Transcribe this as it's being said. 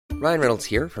Ryan Reynolds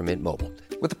here from Mint Mobile.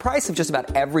 With the price of just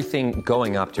about everything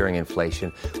going up during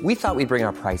inflation, we thought we'd bring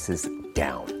our prices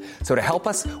down. So to help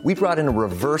us, we brought in a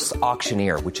reverse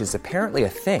auctioneer, which is apparently a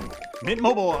thing. Mint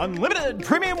Mobile Unlimited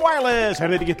Premium Wireless. How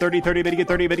to get 30, 30, bit to get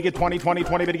 30, bit to get 20, 20,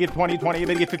 20, bit to get 20, 20,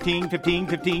 bit to get 15, 15,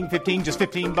 15, 15, just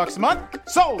 $15 a month?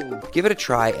 Sold! Give it a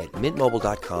try at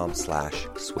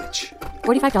mintmobile.com/switch.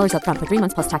 $45 up front for 3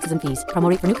 months plus taxes and fees. Promo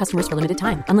rate for new customers for limited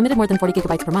time. Unlimited more than 40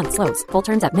 gigabytes per month. Slows full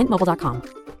terms at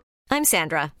mintmobile.com. I'm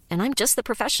Sandra, and I'm just the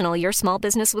professional your small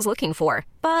business was looking for.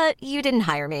 But you didn't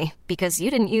hire me because you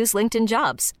didn't use LinkedIn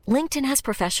Jobs. LinkedIn has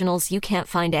professionals you can't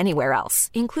find anywhere else,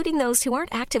 including those who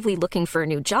aren't actively looking for a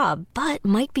new job, but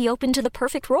might be open to the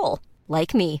perfect role,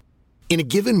 like me. In a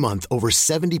given month, over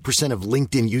 70% of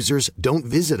LinkedIn users don't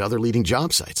visit other leading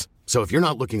job sites. So if you're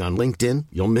not looking on LinkedIn,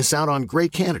 you'll miss out on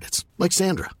great candidates like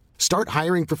Sandra. Start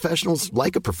hiring professionals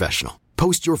like a professional.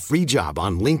 Post your free job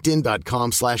on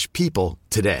linkedin.com/people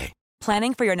today.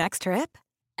 Planning for your next trip?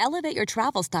 Elevate your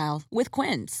travel style with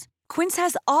Quince. Quince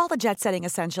has all the jet-setting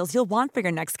essentials you'll want for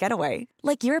your next getaway,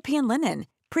 like European linen,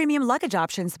 premium luggage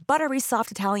options, buttery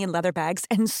soft Italian leather bags,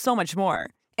 and so much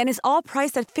more. And is all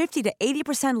priced at 50 to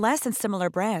 80% less than similar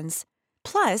brands.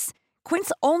 Plus,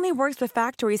 Quince only works with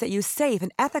factories that use safe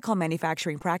and ethical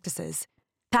manufacturing practices.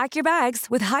 Pack your bags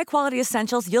with high-quality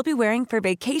essentials you'll be wearing for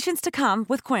vacations to come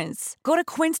with Quince. Go to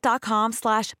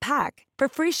quince.com/pack for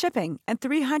free shipping and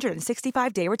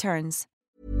 365-day returns.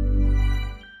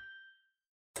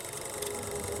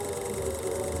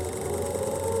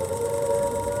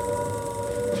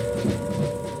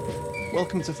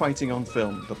 Welcome to Fighting on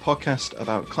Film, the podcast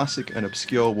about classic and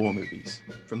obscure war movies,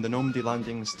 from the Normandy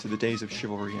landings to the days of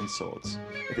chivalry and swords.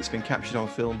 If it's been captured on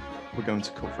film, we're going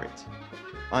to cover it.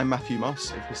 I'm Matthew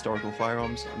Moss of Historical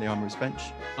Firearms and the Armourer's Bench.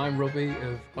 I'm Robbie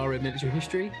of RA Military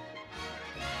History.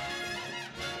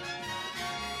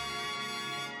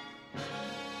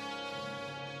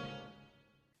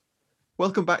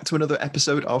 Welcome back to another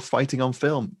episode of Fighting on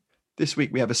Film. This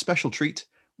week we have a special treat.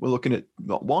 We're looking at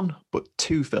not one, but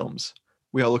two films.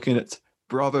 We are looking at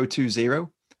Bravo 20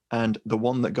 and The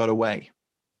One That Got Away.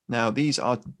 Now, these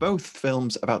are both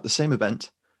films about the same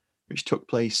event, which took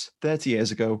place 30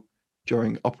 years ago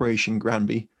during Operation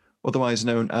Granby, otherwise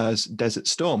known as Desert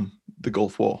Storm, the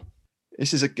Gulf War.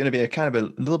 This is going to be a kind of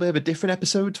a little bit of a different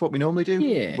episode to what we normally do.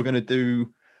 Yeah. We're going to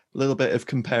do a little bit of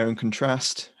compare and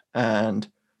contrast and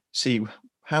see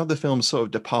how the films sort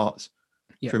of depart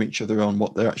from each other on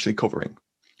what they're actually covering.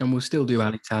 And we'll still do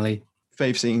Ali Tally.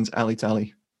 Fave scenes, alley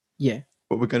tally. Yeah.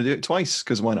 But we're going to do it twice,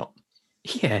 because why not?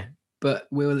 Yeah. But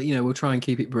we'll try and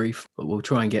keep it brief, but we'll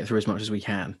try and get through as much as we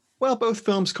can. Well, both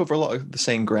films cover a lot of the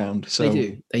same ground. So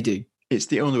They do. It's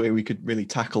the only way we could really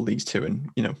tackle these two. And,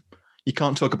 you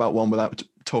can't talk about one without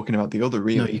talking about the other,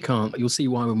 really. No, you can't. You'll see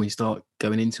why when we start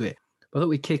going into it. I thought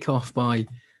we'd kick off by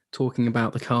talking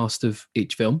about the cast of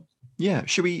each film. Yeah.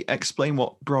 Should we explain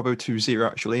what Bravo 20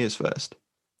 actually is first?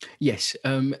 Yes.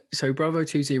 So Bravo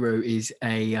 20 is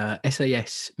a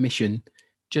SAS mission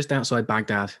just outside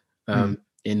Baghdad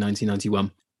in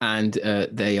 1991. And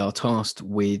they are tasked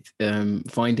with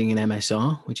finding an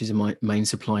MSR, which is a main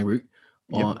supply route,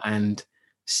 and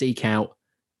seek out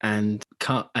and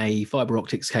cut a fiber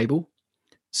optics cable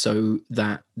so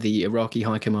that the Iraqi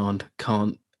High Command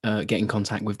can't get in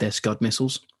contact with their Scud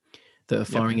missiles that are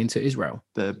firing into Israel.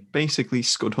 They're basically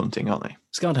Scud hunting, aren't they?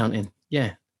 Scud hunting,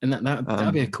 yeah. And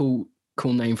that'd be a cool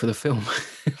name for the film.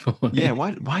 Yeah,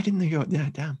 why didn't they go? Yeah,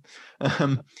 damn.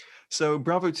 So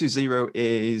Bravo 20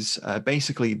 is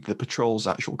basically the patrol's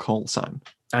actual call sign.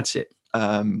 That's it.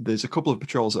 There's a couple of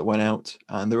patrols that went out,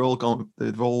 and they're all gone.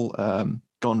 They've all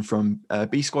gone from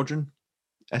B Squadron,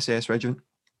 SAS Regiment.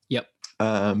 Yep.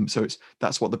 So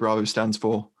that's what the Bravo stands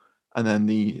for, and then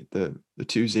the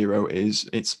 20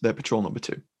 it's their patrol number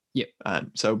 2. Yep.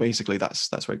 So basically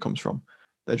that's where it comes from.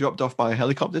 They're dropped off by a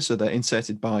helicopter, so they're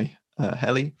inserted by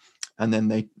heli, and then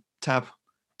they tab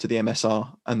to the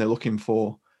MSR, and they're looking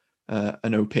for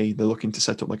an OP. They're looking to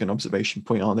set up like an observation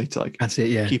point, aren't they? To that's it,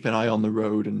 yeah. Keep an eye on the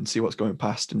road and see what's going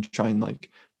past, and try and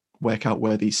work out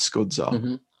where these Scuds are.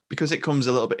 Mm-hmm. Because it comes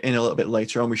a little bit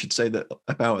later on, we should say that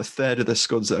about a third of the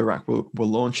Scuds that Iraq were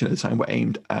launching at the time were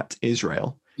aimed at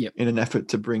Israel in an effort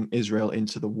to bring Israel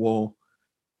into the war,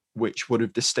 which would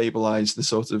have destabilized the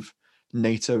sort of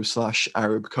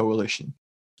NATO/Arab coalition.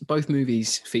 Both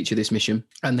movies feature this mission,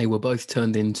 and they were both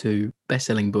turned into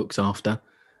best-selling books after.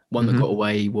 One that got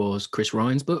away was Chris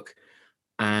Ryan's book,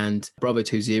 and Bravo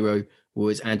 20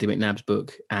 was Andy McNabb's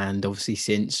book. And obviously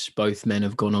since, both men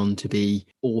have gone on to be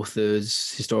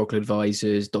authors, historical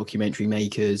advisors, documentary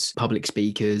makers, public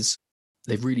speakers.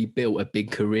 They've really built a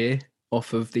big career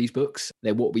off of these books.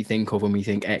 They're what we think of when we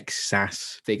think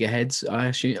ex-SAS figureheads,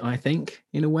 I think,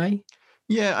 in a way.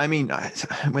 Yeah, I mean,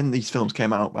 when these films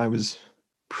came out, I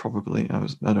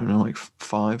don't know, like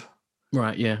 5.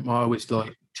 Right, yeah. Well, I was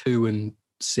like 2 and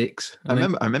 6. I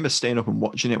remember staying up and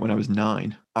watching it when I was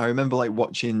 9. I remember like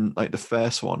watching like the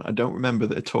first one. I don't remember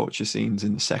the torture scenes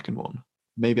in the second one.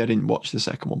 Maybe I didn't watch the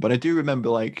second one, but I do remember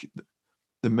like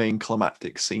the main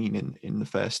climactic scene in the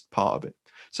first part of it.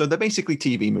 So they're basically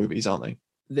TV movies, aren't they?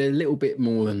 They're a little bit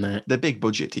more than that. They're big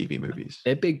budget TV movies.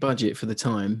 They're big budget for the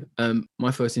time.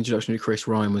 My first introduction to Chris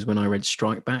Ryan was when I read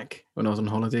Strike Back when I was on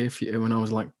holiday when I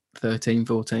was like 13,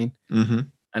 14. Mm-hmm.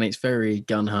 And it's very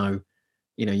gung-ho.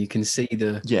 You know, you can see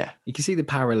the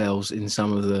parallels in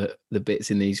some of the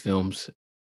bits in these films.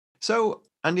 So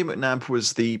Andy McNab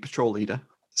was the patrol leader.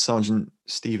 Sergeant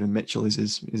Stephen Mitchell is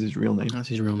his real name. That's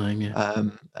his real name, yeah.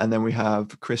 And then we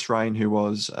have Chris Ryan, who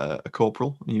was a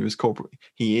corporal.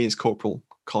 He is Corporal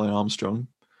Colin Armstrong,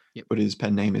 yep. But his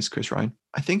pen name is Chris Ryan.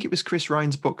 I think it was Chris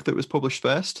Ryan's book that was published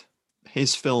first.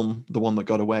 His film, The One That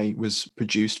Got Away, was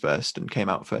produced first and came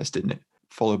out first, didn't it?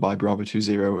 Followed by Bravo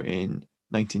 20 in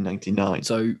 1999.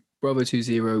 So Bravo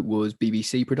 20 was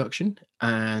BBC production,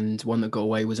 and One That Got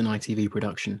Away was an ITV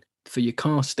production. For your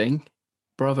casting,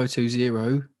 Bravo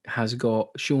 20 has got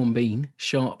Sean Bean,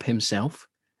 Sharp himself,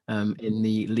 in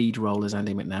the lead role as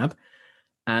Andy McNab.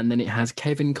 And then it has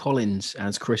Kevin Collins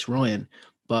as Chris Ryan.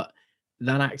 But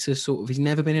that actor he's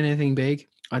never been in anything big.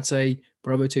 I'd say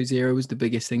Bravo 20 was the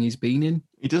biggest thing he's been in.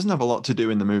 He doesn't have a lot to do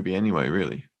in the movie anyway,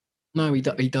 really. No, he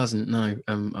doesn't, no.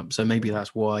 So maybe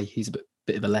that's why he's a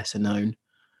bit of a lesser known.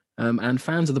 And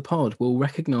fans of the pod will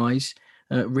recognise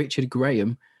Richard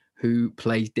Graham, who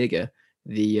plays Digger,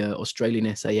 the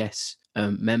Australian SAS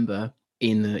member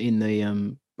in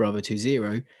the Bravo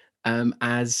 20,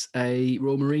 as a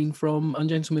Royal Marine from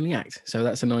Ungentlemanly Act. So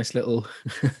that's a nice little.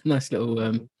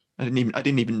 I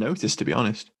didn't even notice, to be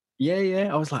honest. Yeah.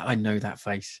 I was like, I know that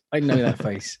face.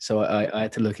 So I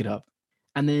had to look it up.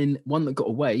 And then One That Got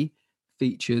Away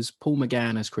features Paul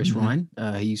McGann as Chris Ryan.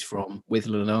 He's from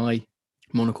Withnail and I,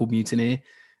 Monocle Mutineer.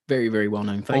 Very, very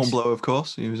well-known face. Hornblower, of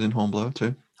course. He was in Hornblower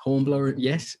too. Hornblower,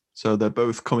 yes. So they're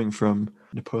both coming from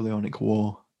Napoleonic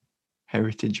War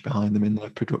heritage behind them in their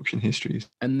production histories.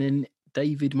 And then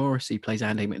David Morrissey plays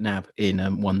Andy McNab in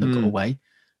One That Got Away.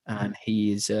 And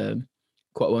he is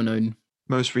quite well-known.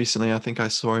 Most recently, I think I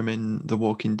saw him in The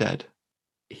Walking Dead.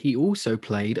 He also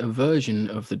played a version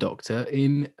of the Doctor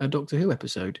in a Doctor Who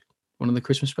episode, one of the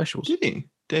Christmas specials. Did he?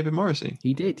 David Morrissey?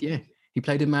 He did, yeah. He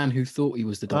played a man who thought he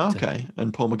was the Doctor. Okay.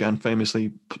 And Paul McGann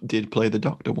famously did play the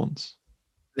Doctor once.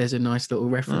 There's a nice little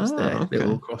reference there, okay.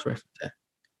 little cross-reference there.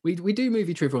 We do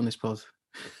movie trivia on this pod.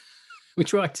 We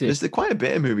try to. There's quite a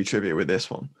bit of movie trivia with this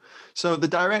one. So the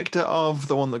director of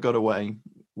The One That Got Away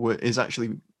is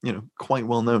actually, quite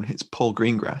well known. It's Paul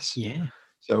Greengrass. Yeah.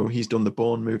 So he's done the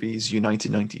Bourne movies,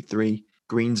 United 93,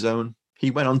 Green Zone.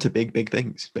 He went on to big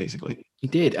things, basically. He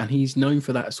did, and he's known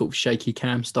for that sort of shaky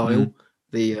cam style,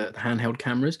 the handheld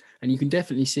cameras, and you can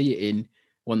definitely see it in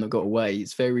One That Got Away.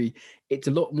 It's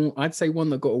a lot more. I'd say One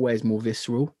That Got Away is more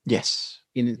visceral. Yes.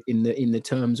 In the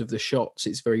terms of the shots,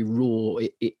 it's very raw.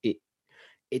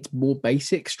 It's more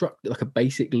basic, like a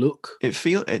basic look.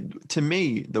 To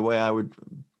me, the way I would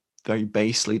very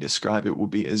basely describe it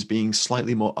would be as being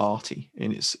slightly more arty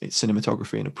in its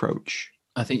cinematography and approach.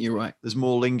 I think you're right. There's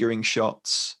more lingering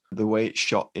shots. The way it's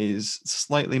shot is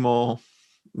slightly more,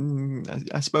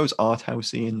 I suppose, art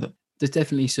housey in that. There's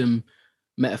definitely some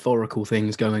metaphorical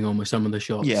things going on with some of the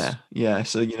shots. Yeah.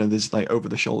 So there's like over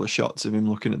the shoulder shots of him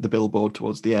looking at the billboard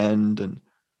towards the end, and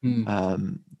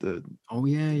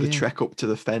the trek up to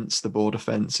the fence, the border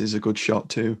fence, is a good shot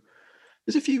too.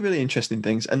 There's a few really interesting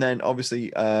things, and then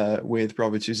obviously with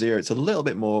Bravo 20, it's a little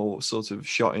bit more sort of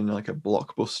shot in like a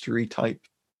blockbustery type.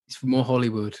 It's more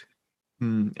Hollywood,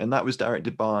 and that was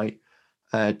directed by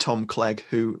Tom Clegg,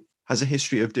 who has a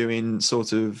history of doing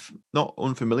sort of not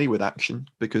unfamiliar with action,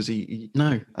 because he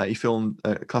filmed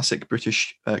a classic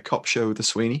British cop show, The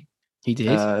Sweeney. He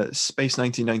did. Space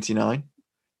 1999.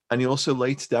 And he also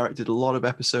later directed a lot of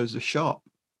episodes of Sharp.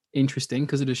 Interesting,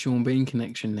 because of the Sean Bean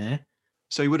connection there.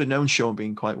 So he would have known Sean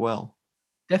Bean quite well.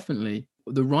 Definitely.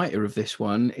 The writer of this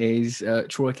one is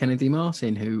Troy Kennedy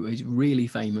Martin, who is really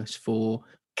famous for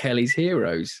Kelly's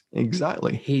Heroes.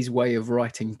 Exactly. His way of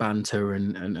writing banter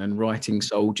and writing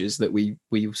soldiers that we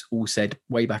all said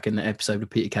way back in the episode of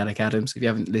Peter Caddick Adams. If you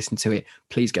haven't listened to it,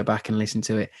 please go back and listen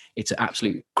to it. It's an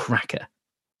absolute cracker.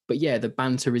 But yeah, the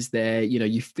banter is there.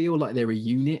 You feel like they're a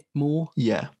unit more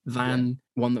than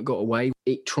One That Got Away.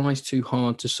 It tries too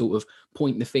hard to sort of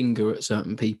point the finger at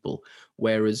certain people,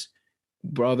 whereas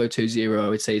Bravo 20, I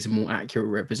would say, is a more accurate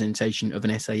representation of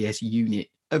an SAS unit.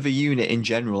 Of a unit in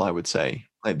general, I would say.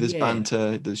 Like there's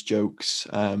banter, there's jokes.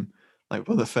 Like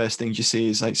one of the first things you see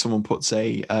is like someone puts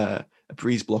a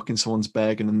breeze block in someone's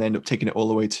bag and then they end up taking it all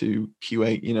the way to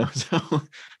Q8, you know. So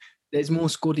there's more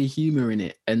squaddy humor in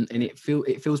it, and it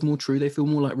feels more true. They feel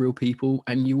more like real people,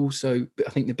 and you also, I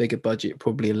think the bigger budget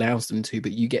probably allows them to,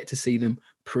 but you get to see them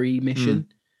pre-mission.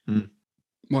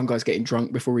 One guy's getting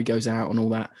drunk before he goes out and all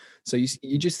that, so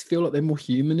you just feel like they're more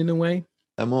human in a way.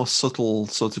 A more subtle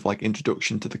sort of like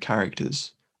introduction to the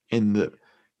characters, in that,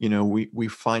 you know, we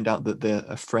find out that they're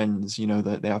friends, you know,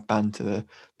 that they have banter,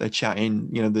 they're chatting,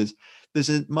 you know, there's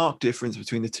a marked difference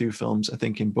between the two films, I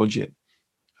think, in budget.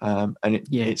 And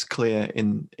it's clear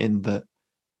in that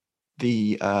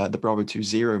the Bravo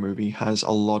 20 movie has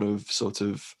a lot of sort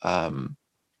of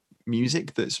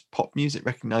music that's pop music,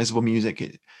 recognizable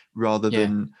music, rather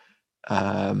than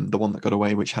the one that got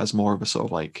away, which has more of a sort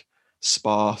of like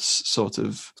sparse sort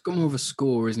of. It's got more of a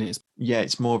score, isn't it?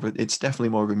 It's definitely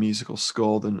more of a musical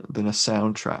score than a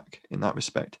soundtrack in that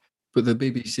respect. But the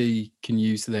BBC can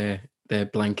use their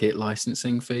blanket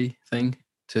licensing fee thing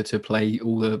to play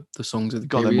all the songs of the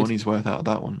got period. Their money's worth out of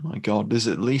that one. My God, there's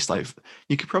at least like,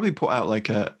 you could probably put out like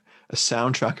a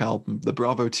soundtrack album, the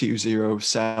Bravo 20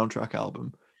 soundtrack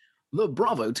album. The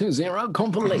Bravo 20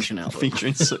 compilation album.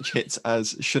 Featuring such hits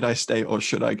as Should I Stay or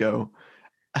Should I Go?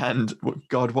 And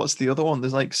God, what's the other one?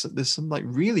 There's some like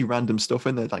really random stuff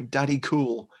in there, like Daddy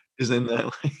Cool is in there.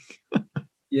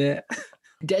 Yeah.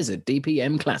 Desert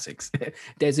DPM classics.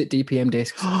 Desert DPM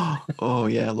discs. Oh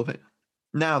yeah, I love it.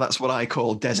 Now that's what I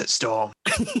call Desert Storm.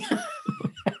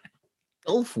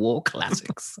 Gulf War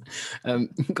classics.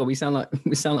 God, we sound like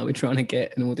we're trying to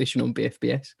get an audition on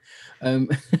BFBS.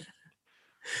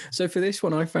 So for this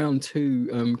one, I found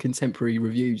two contemporary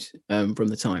reviews from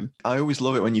the time. I always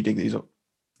love it when you dig these up.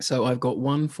 So I've got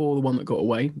one for the one that got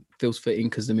away. Feels fitting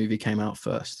because the movie came out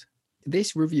first.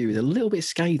 This review is a little bit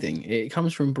scathing. It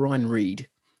comes from Brian Reed,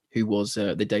 who was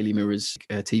the Daily Mirror's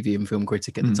TV and film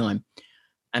critic at the time.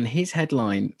 And his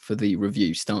headline for the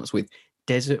review starts with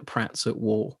Desert Prats at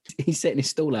War. He's setting his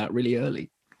stall out really early.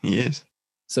 He is.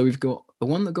 So we've got The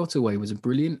One That Got Away was a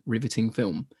brilliant, riveting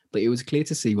film, but it was clear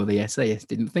to see why the SAS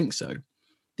didn't think so.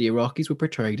 The Iraqis were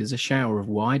portrayed as a shower of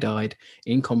wide-eyed,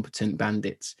 incompetent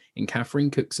bandits in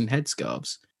Catherine Cookson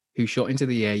headscarves who shot into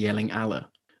the air yelling Allah.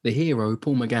 The hero,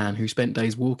 Paul McGann, who spent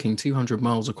days walking 200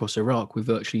 miles across Iraq with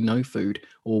virtually no food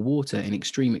or water in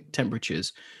extreme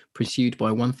temperatures, pursued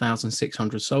by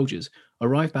 1,600 soldiers,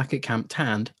 arrived back at Camp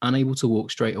Tand, unable to walk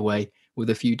straight away,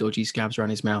 with a few dodgy scabs around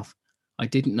his mouth. I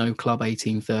didn't know Club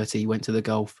 1830 went to the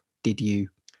Gulf. Did you?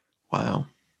 Wow.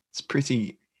 It's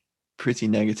pretty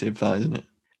negative, that, isn't it?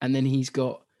 And then he's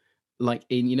got, like,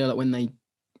 in, you know, like when they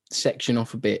section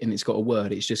off a bit and it's got a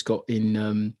word, it's just got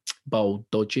in bold,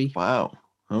 dodgy. Wow.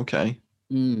 Okay.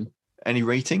 Any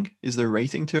rating? Is there a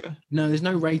rating to it? No, there's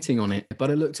no rating on it.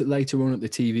 But I looked at later on at the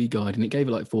TV guide and it gave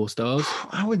it like 4 stars.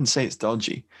 I wouldn't say it's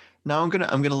dodgy. Now I'm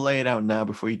gonna lay it out now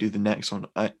before you do the next one.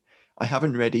 I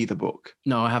haven't read either book.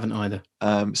 No, I haven't either.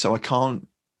 So I can't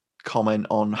comment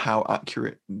on how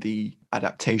accurate the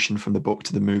adaptation from the book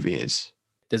to the movie is.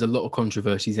 There's a lot of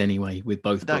controversies anyway with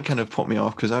both. That books. kind of put me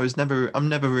off because I'm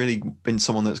never really been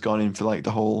someone that's gone in for like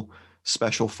the whole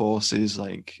special forces,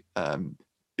 like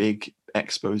big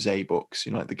expose books,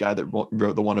 you know, like the guy that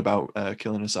wrote the one about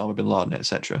killing Osama bin Laden,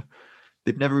 etc.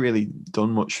 They've never really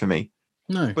done much for me.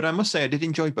 No, but I must say I did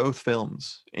enjoy both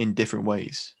films in different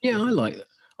ways. Yeah, I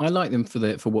like them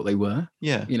for what they were.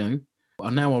 Yeah, you know.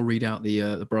 And now I'll read out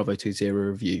the Bravo 20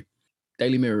 review.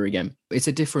 Daily Mirror again. It's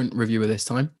a different reviewer this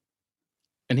time.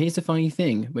 And here's the funny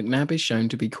thing: McNabb is shown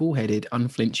to be cool-headed,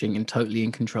 unflinching, and totally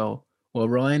in control, while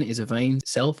Ryan is a vain,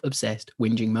 self-obsessed,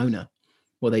 whinging moaner.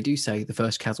 Well, they do say the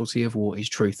first casualty of war is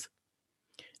truth.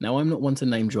 Now, I'm not one to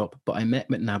name drop, but I met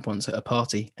McNabb once at a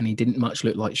party, and he didn't much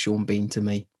look like Sean Bean to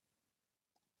me.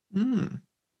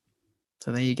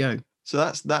 So there you go. So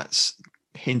that's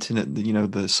hinting at the, you know,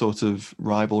 the sort of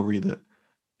rivalry that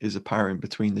is apparent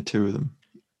between the two of them.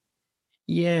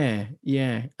 Yeah,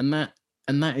 and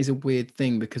that is a weird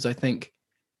thing because I think,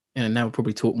 and now we'll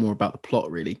probably talk more about the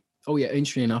plot really. Oh yeah,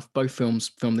 interestingly enough, both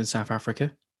films filmed in South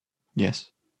Africa.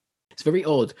 Yes. It's very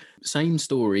odd. Same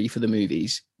story for the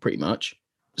movies, pretty much.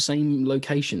 Same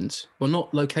locations. Well,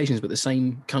 not locations, but the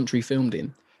same country filmed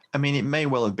in. I mean, it may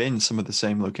well have been some of the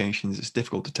same locations. It's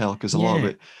difficult to tell because a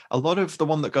lot of The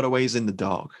One That Got Away is in the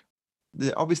dark.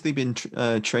 They've obviously been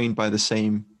trained by the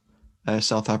same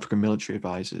South African military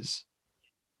advisors.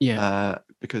 Yeah.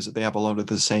 Because they have a lot of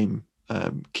the same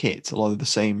kit, a lot of the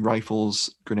same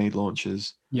rifles, grenade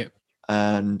launchers, yep,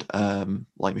 and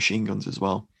light machine guns as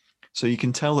well. So you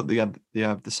can tell that they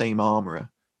have the same armorer,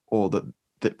 or that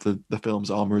the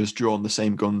film's armorer has drawn the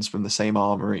same guns from the same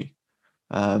armory.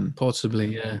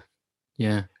 Possibly,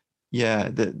 yeah. Yeah,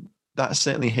 that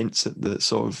certainly hints at the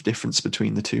sort of difference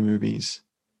between the two movies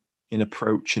in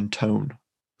approach and tone.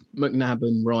 McNab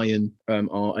and Ryan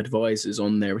are advisors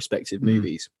on their respective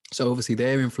movies. So obviously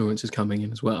their influence is coming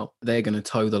in as well. They're going to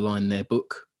toe the line their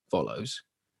book follows.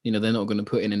 You know, they're not going to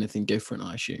put in anything different,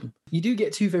 I assume. You do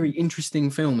get two very interesting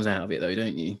films out of it, though,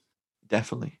 don't you?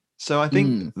 Definitely. So I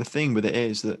think the thing with it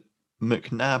is that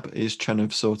McNab is trying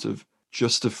to sort of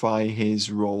justify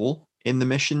his role in the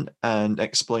mission and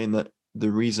explain that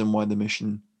the reason why the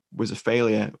mission was a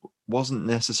failure wasn't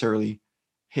necessarily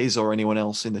his or anyone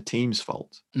else in the team's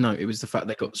fault. No, it was the fact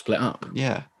they got split up.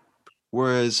 Yeah.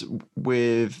 Whereas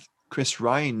with Chris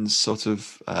Ryan's sort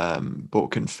of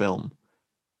book and film,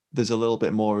 there's a little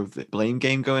bit more of the blame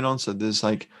game going on. So there's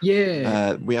like, we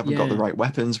haven't got the right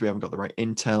weapons, we haven't got the right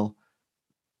intel.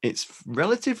 It's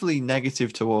relatively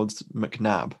negative towards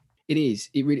McNab. It is.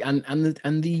 It really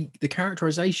and the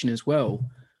characterization as well,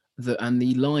 and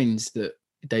the lines that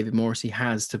David Morrissey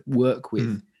has to work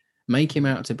with make him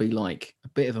out to be like a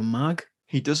bit of a mug.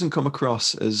 He doesn't come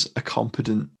across as a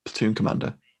competent platoon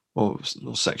commander or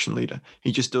section leader.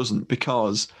 He just doesn't,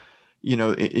 because, you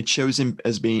know, it shows him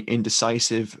as being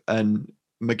indecisive, and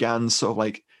McGann's sort of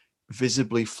like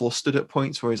visibly flustered at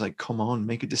points where he's like, come on,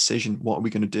 make a decision. What are we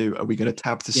going to do? Are we going to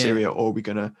tab to Syria, or are we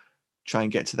going to try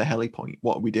and get to the heli point?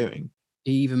 What are we doing?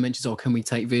 He even mentions, can we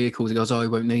take vehicles? He goes, we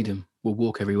won't need them. We'll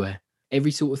walk everywhere.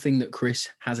 Every sort of thing that Chris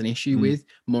has an issue with,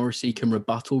 Morrissey can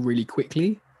rebuttal really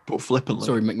quickly. But flippantly.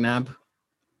 Sorry, McNab.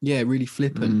 Yeah, really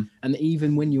flippant. And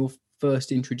even when you're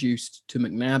first introduced to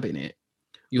McNab in it,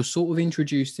 you're sort of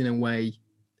introduced in a way,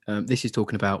 this is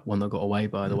talking about One That Got Away,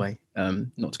 by the way,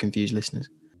 not to confuse listeners.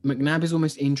 McNab is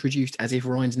almost introduced as if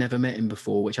Ryan's never met him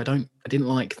before, which I didn't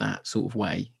like that sort of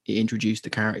way. It introduced the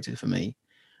character for me.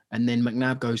 And then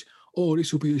McNab goes,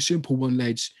 this will be a simple one,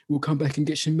 lads. We'll come back and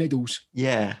get some medals.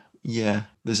 Yeah.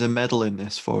 There's a medal in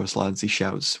this for us, lads, he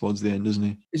shouts towards the end, doesn't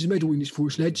he? There's a medal in this for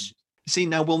us, lads. See,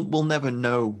 now we'll never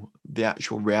know the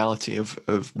actual reality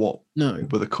of what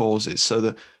were the causes.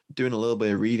 So doing a little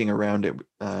bit of reading around it,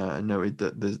 I noted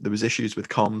that there was issues with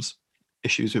comms,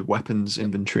 issues with weapons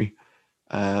inventory,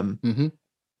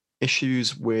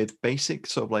 issues with basic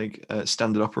sort of like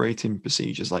standard operating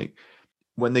procedures. Like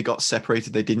when they got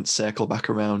separated, they didn't circle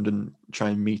back around and try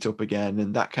and meet up again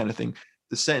and that kind of thing.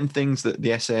 There's certain things that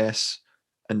the SAS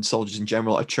and soldiers in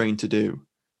general are trained to do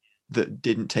that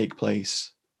didn't take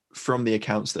place from the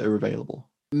accounts that are available.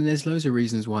 I mean, there's loads of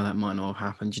reasons why that might not have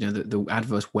happened. You know, the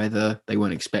adverse weather, they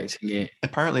weren't expecting it.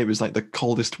 Apparently, it was like the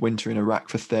coldest winter in Iraq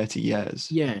for 30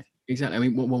 years. Yeah, exactly. I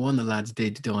mean, one of the lads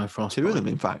did die of frostbite. Two of them,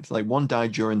 in fact. Like one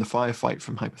died during the firefight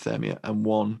from hypothermia, and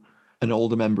one, an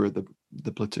older member of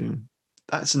the platoon.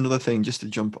 That's another thing just to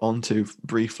jump onto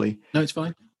briefly. No, it's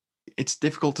fine. It's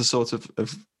difficult to sort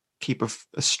of keep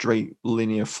a straight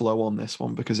linear flow on this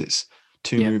one because it's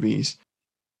two movies.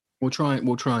 We'll try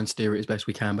and steer it as best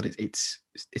we can, but it's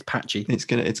patchy. It's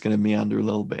gonna meander a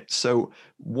little bit. So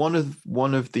one of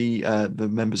the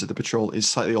members of the patrol is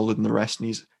slightly older than the rest,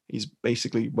 and he's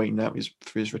basically waiting out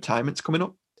for his retirement's coming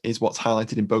up. Is what's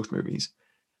highlighted in both movies,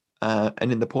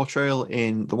 and in the portrayal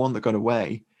in The One That Got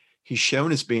Away, he's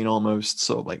shown as being almost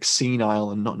sort of like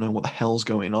senile and not knowing what the hell's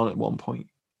going on at one point.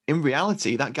 In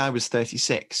reality, that guy was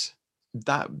 36.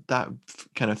 That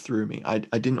kind of threw me. I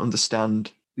didn't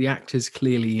understand. The actor's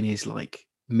clearly in his like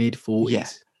mid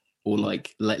 40s, or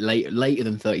like later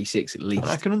than 36 at least.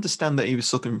 I can understand that he was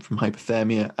suffering from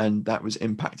hypothermia and that was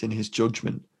impacting his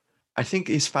judgment. I think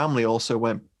his family also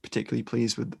weren't particularly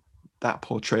pleased with that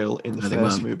portrayal in the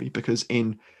first movie, because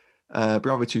in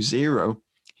Bravo 20,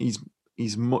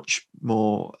 he's much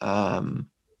more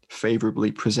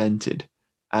favorably presented,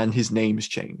 and his name's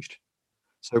changed.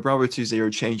 So Bravo 20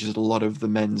 changes a lot of the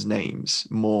men's names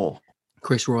more.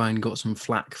 Chris Ryan got some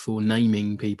flack for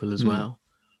naming people as well.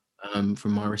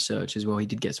 From my research as well, he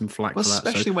did get some flack for that.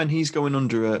 Especially when he's going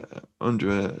under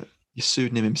a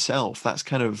pseudonym himself. That's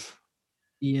kind of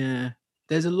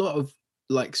There's a lot of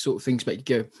like sort of things make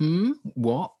you go,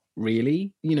 what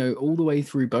really? You know, all the way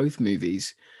through both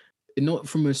movies. Not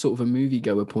from a sort of a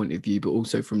moviegoer point of view, but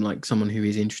also from like someone who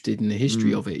is interested in the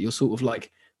history of it. You're sort of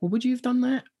like, well, would you have done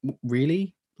that?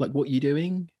 Really? Like, what are you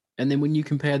doing? And then when you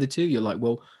compare the two, you're like,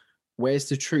 well, where's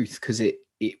the truth? Because it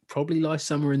probably lies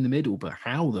somewhere in the middle, but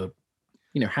how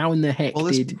in the heck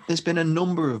there's been a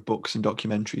number of books and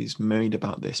documentaries made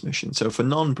about this mission. So for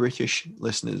non-British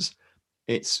listeners,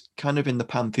 it's kind of in the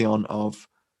pantheon of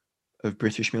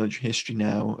British military history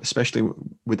now, especially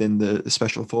within the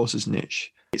special forces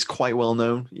niche. It's quite well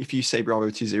known. If you say Bravo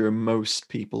 20, most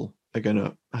people are going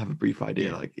to have a brief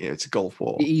idea. Like, it's a Gulf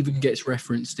War. It even gets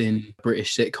referenced in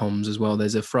British sitcoms as well.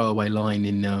 There's a throwaway line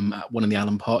in one of the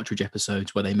Alan Partridge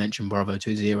episodes where they mention Bravo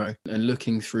 20. And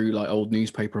looking through like old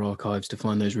newspaper archives to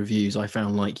find those reviews, I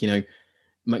found like,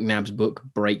 McNabb's book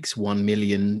breaks 1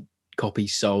 million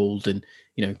copies sold, and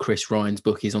Chris Ryan's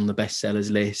book is on the bestsellers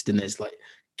list, and there's like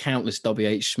countless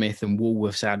W.H. Smith and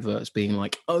Woolworths adverts being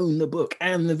like, own the book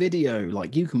and the video,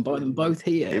 like you can buy them both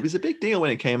here. It was a big deal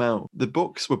when it came out. The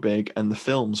books were big and the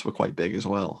films were quite big as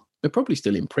well. They're probably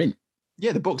still in print.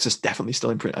 Yeah, the books are definitely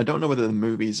still in print. I don't know whether the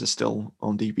movies are still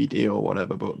on DVD or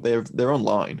whatever, but they're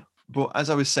online. But as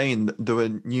I was saying, there were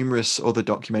numerous other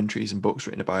documentaries and books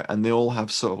written about it, and they all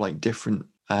have sort of like different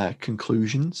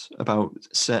conclusions about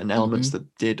certain elements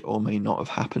that did or may not have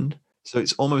happened. So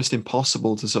it's almost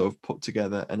impossible to sort of put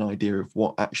together an idea of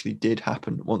what actually did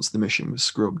happen once the mission was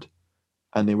scrubbed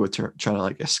and they were trying to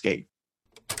like escape.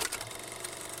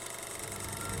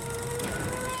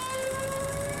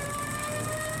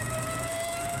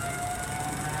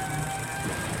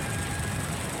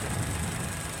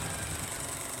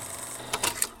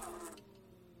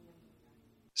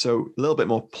 So a little bit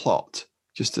more plot,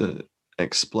 just to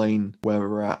explain where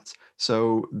we're at.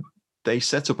 So they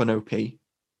set up an OP,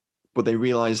 but they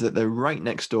realize that they're right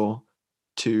next door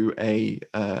to a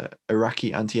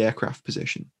Iraqi anti-aircraft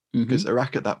position, because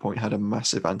Iraq at that point had a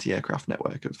massive anti-aircraft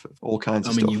network of all kinds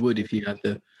of stuff. I mean, you would if you had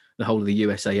the whole of the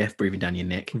USAF breathing down your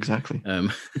neck. Exactly.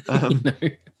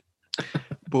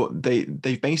 But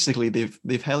they've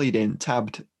hellied in,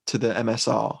 tabbed to the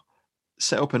MSR,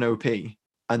 set up an OP,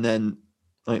 and then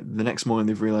like the next morning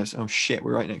they've realized, oh shit,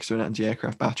 we're right next to an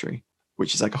anti-aircraft battery,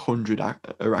 which is like 100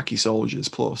 Iraqi soldiers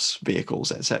plus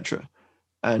vehicles, etc.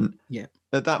 And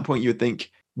at that point you would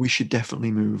think we should definitely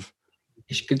move.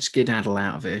 You should skedaddle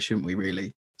out of here, shouldn't we,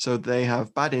 really? So they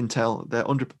have bad intel, they're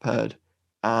underprepared,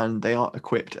 and they aren't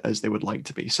equipped as they would like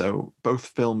to be. So both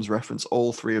films reference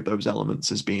all three of those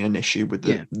elements as being an issue with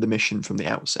the mission from the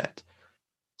outset.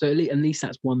 So at least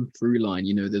that's one through line.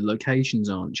 The locations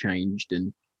aren't changed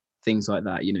and things like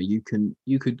that. You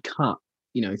could cut.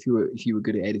 If you were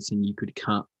good at editing, you could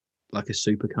cut like a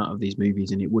super cut of these movies,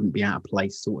 and it wouldn't be out of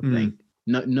place, sort of thing.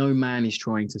 No man is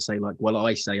trying to say like, well,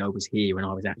 I say I was here and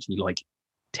I was actually like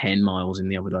 10 miles in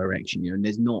the other direction. And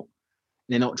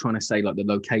they're not trying to say like the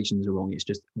locations are wrong. It's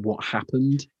just what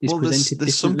happened is presented.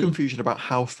 There's some confusion about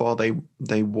how far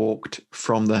they walked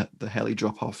from the heli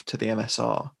drop off to the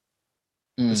MSR.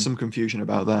 There's some confusion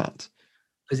about that.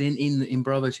 Because in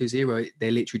Bravo 20, they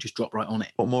literally just dropped right on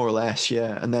it. But more or less,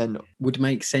 yeah. And then would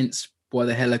make sense why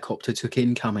the helicopter took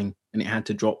incoming and it had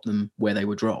to drop them where they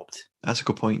were dropped. That's a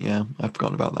good point, yeah. I've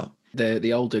forgotten about that.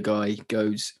 The older guy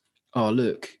goes, oh,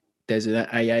 look, there's an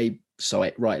AA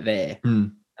site right there.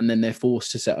 And then they're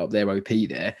forced to set up their OP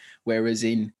there. Whereas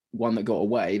in One That Got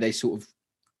Away,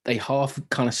 they half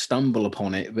kind of stumble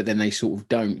upon it, but then they sort of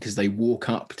don't, because they walk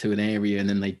up to an area and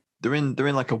then they're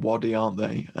in like a wadi, aren't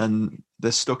they? And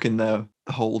they're stuck in there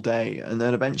the whole day. And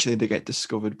then eventually they get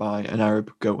discovered by an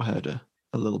Arab goat herder,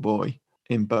 a little boy,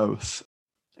 in both.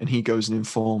 And he goes and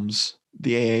informs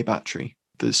the AA battery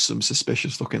there's some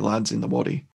suspicious looking lads in the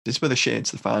wadi. This is where the shit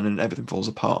hits the fan and everything falls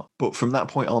apart. But from that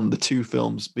point on, the two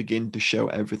films begin to show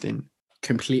everything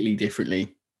completely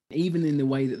differently. Even in the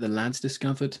way that the lads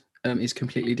discovered is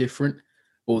completely different.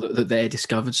 Or that they're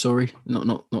discovered, sorry,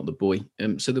 not the boy.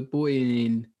 So the boy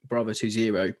in Bravo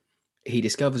 20, he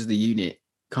discovers the unit,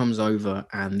 comes over,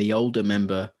 and the older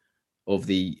member of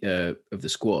the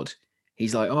squad,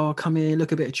 he's like, "Oh, come here,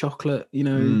 look, a bit of chocolate,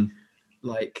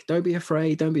 like don't be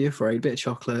afraid, bit of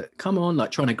chocolate, come on,"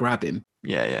 like trying to grab him.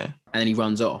 Yeah. And then he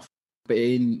runs off. But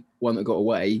in One That Got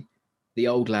Away, the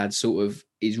old lad sort of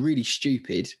is really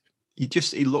stupid. He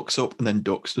looks up and then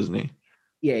ducks, doesn't he?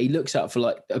 Yeah, he looks up for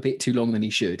like a bit too long than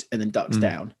he should and then ducks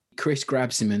down. Chris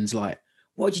grabs him and's like,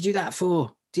 "What'd you do that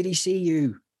for? Did he see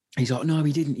you?" He's like, "No,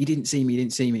 he didn't. He didn't see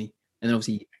me. And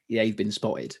obviously, they've been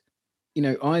spotted.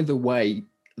 Either way,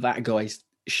 that guy's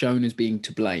shown as being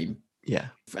to blame. Yeah.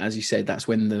 As you said, that's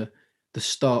when the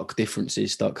stark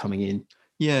differences start coming in.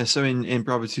 Yeah, so in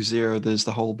Bravo 20, there's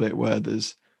the whole bit where they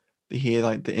hear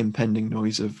like the impending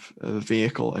noise of a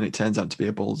vehicle and it turns out to be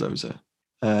a bulldozer.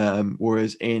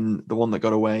 Whereas in the One That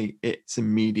Got Away, it's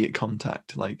immediate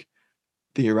contact. Like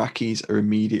the Iraqis are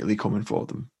immediately coming for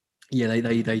them. Yeah,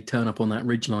 they turn up on that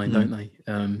ridgeline, don't they?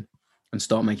 And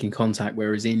start making contact.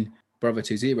 Whereas in Bravo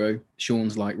 20,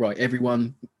 Sean's like, right,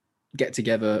 everyone get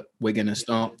together. We're going to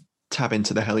start. Tab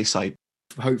into the heli site.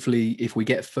 Hopefully, if we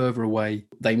get further away,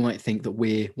 they might think that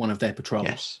we're one of their patrols.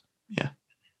 Yes. Yeah.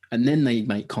 And then they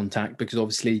make contact because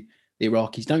obviously the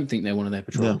Iraqis don't think they're one of their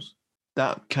patrols.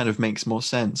 that kind of makes more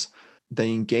sense.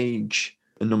 They engage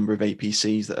a number of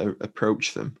APCs that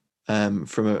approach them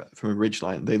from a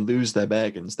ridgeline. They lose their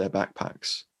bear guns, their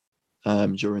backpacks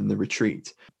during the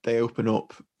retreat. They open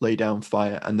up, lay down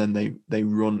fire, and then they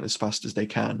run as fast as they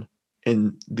can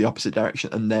in the opposite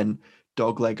direction and then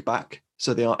dogleg back.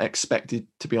 So they aren't expected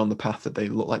to be on the path that they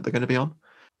look like they're going to be on.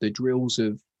 The drills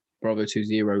of Bravo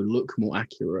 20 look more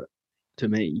accurate to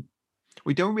me.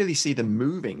 We don't really see them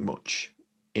moving much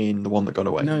in The One That Got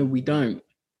Away. No, we don't.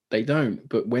 They don't.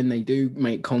 But when they do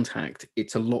make contact,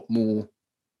 it's a lot more.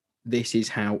 This is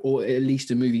how, or at least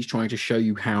the movie's trying to show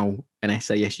you how an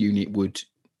SAS unit would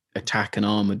attack an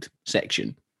armored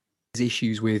section. There's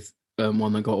issues with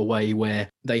One That Got Away where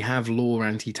they have Law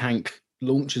anti-tank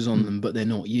launchers on them, but they're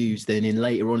not used. Then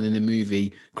later on in the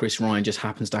movie, Chris Ryan just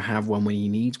happens to have one when he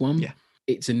needs one. Yeah.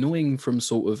 It's annoying from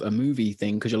sort of a movie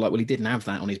thing because you're like, well, he didn't have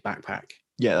that on his backpack.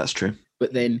 Yeah, that's true.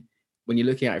 But then when you're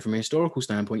looking at it from a historical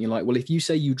standpoint, you're like, well, if you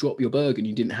say you drop your Bergen and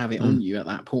you didn't have it on you at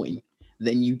that point,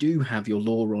 then you do have your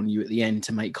Law on you at the end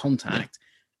to make contact.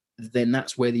 Yeah. Then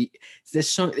that's where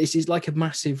this is like a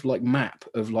massive like map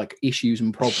of like issues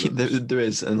and problems. There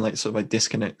is, and like sort of like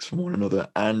disconnects from one another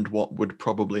and what would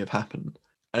probably have happened.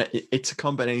 And it's a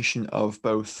combination of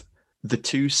both the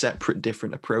two separate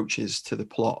different approaches to the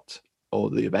plot or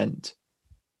the event,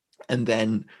 and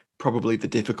then probably the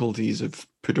difficulties of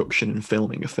production and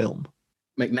filming a film.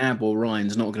 McNab or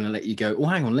Ryan's not going to let you go, oh,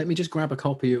 hang on, let me just grab a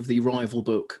copy of the rival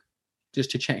book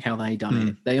just to check how they done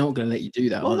it. They aren't going to let you do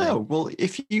that, well, are no. they? Well,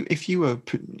 if you were,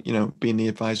 being the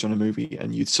advisor on a movie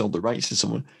and you'd sold the rights to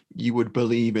someone, you would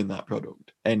believe in that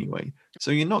product anyway.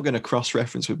 So you're not going to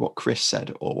cross-reference with what Chris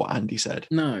said or what Andy said.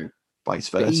 No. Vice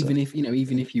versa. But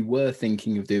even if you were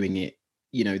thinking of doing it,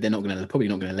 they're probably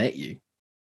not going to let you.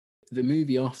 The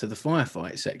movie after the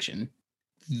firefight section,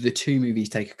 the two movies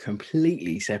take a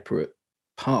completely separate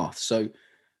path. So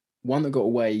One That Got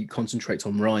Away concentrates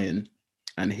on Ryan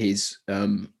and his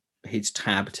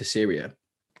tab to Syria.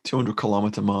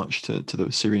 200-kilometer march to the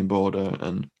Syrian border,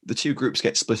 and the two groups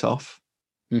get split off.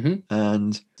 Mm-hmm.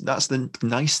 And that's the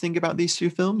nice thing about these two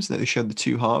films, that they show the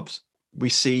two halves. We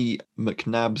see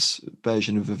McNab's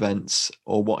version of events,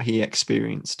 or what he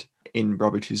experienced in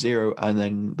Bravo 20, and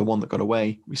then The One That Got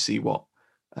Away, we see what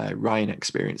Ryan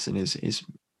experienced in his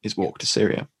walk to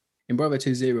Syria. In Bravo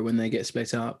 20, when they get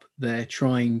split up, they're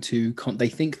trying to they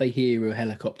think they hear a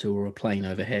helicopter or a plane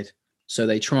overhead, so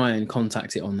they try and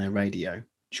contact it on their radio.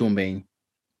 Sean Bean,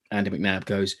 Andy McNab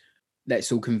goes,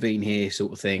 "Let's all convene here,"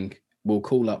 sort of thing. We'll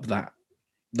call up that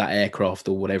aircraft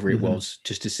or whatever it was,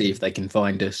 just to see if they can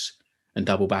find us and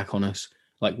double back on us.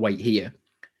 Like, wait here.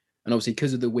 And obviously,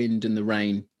 because of the wind and the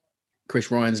rain, Chris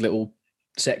Ryan's little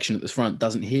section at the front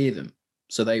doesn't hear them,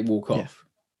 so they walk off.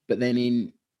 But then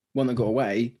in One That Got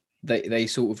Away, they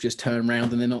sort of just turn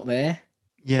around and they're not there.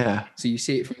 Yeah. So you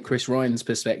see it from Chris Ryan's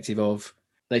perspective of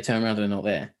they turn around and they're not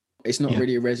there. It's not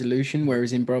really a resolution,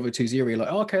 whereas in Bravo 20, you're like,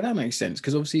 oh, okay, that makes sense,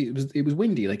 because obviously it was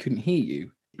windy, they couldn't hear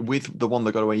you. With The One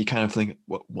That Got Away, you kind of think,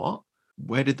 what?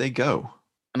 Where did they go?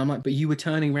 And I'm like, but you were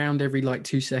turning around every like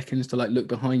 2 seconds to like look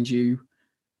behind you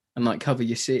and like cover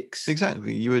your six.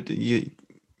 Exactly. You're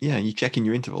checking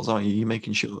your intervals, aren't you? You're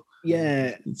making sure.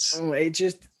 Yeah.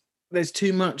 There's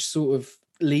too much sort of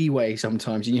leeway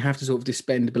sometimes, and you have to sort of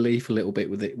suspend belief a little bit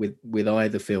with it with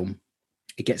either film.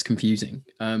 It gets confusing.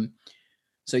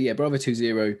 So yeah, Bravo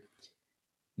 20.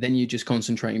 Then you're just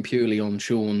concentrating purely on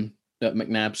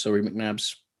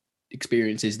McNab's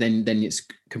experiences. Then it's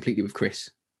completely with Chris.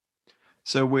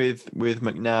 So with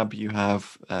McNab, you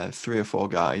have 3 or 4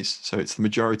 guys. So it's the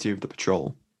majority of the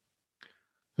patrol,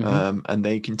 and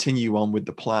they continue on with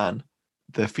the plan.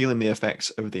 They're feeling the effects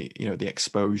of the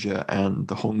exposure and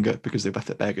the hunger because they've left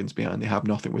their bear guns behind. They have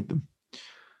nothing with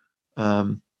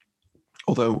them.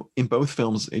 Although in both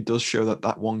films, it does show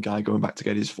that one guy going back to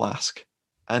get his flask,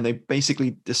 and they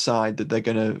basically decide that they're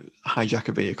going to hijack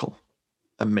a vehicle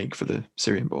and make for the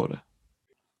Syrian border.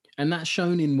 And that's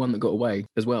shown in One That Got Away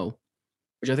as well,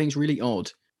 which I think is really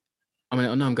odd. I mean,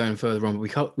 I know I'm going further on,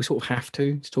 but we sort of have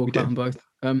to talk about them both.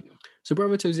 So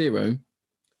Bravo 20,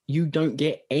 you don't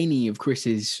get any of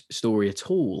Chris's story at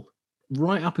all,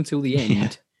 right up until the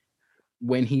end,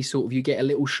 when he you get a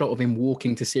little shot of him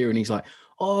walking to Syria, and he's like,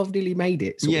 "Oh, I've nearly made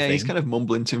it." He's kind of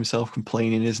mumbling to himself,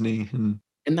 complaining, isn't he?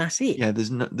 And that's it. Yeah,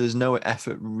 there's no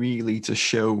effort really to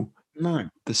show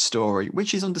the story,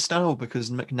 which is understandable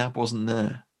because McNab wasn't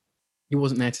there. He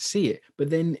wasn't there to see it. But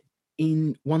then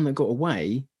in One That Got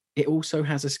Away, it also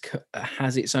has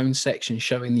its own section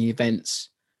showing the events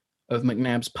of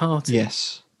McNab's party.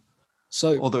 Yes.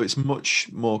 So, although it's much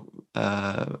more,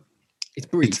 it's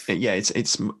brief.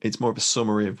 It's more of a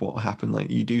summary of what happened. Like,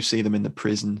 you do see them in the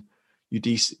prison. you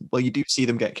do see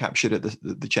them get captured at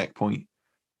the checkpoint.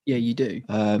 Yeah, you do.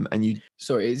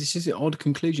 Sorry, it's just an odd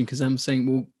conclusion because I'm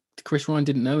saying, well, Chris Ryan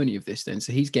didn't know any of this then,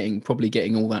 so he's probably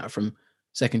getting all that from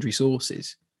secondary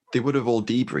sources. They would have all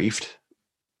debriefed,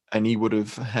 and he would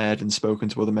have heard and spoken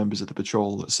to other members of the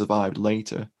patrol that survived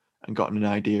later and gotten an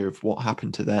idea of what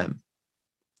happened to them.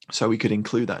 So we could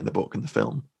include that in the book and the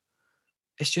film.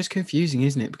 It's just confusing,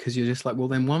 isn't it? Because you're just like, well,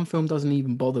 then one film doesn't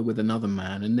even bother with another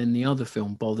man, and then the other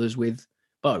film bothers with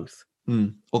both.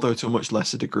 Although to a much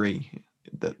lesser degree,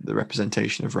 the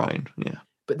representation of Ryan, yeah.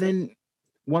 But then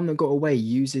One That Got Away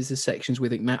uses the sections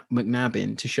with McNab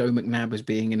in to show McNab as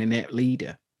being an inept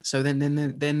leader. So then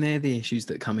they're the issues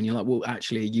that come, and you're like, well,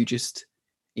 actually,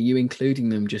 are you including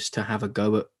them just to have a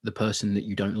go at the person that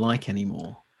you don't like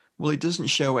anymore? Well, it doesn't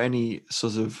show any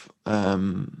sort of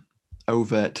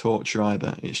overt torture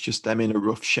either. It's just them in a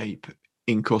rough shape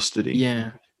in custody.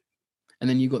 Yeah. And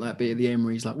then you've got that bit at the end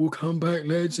where he's like, we'll come back,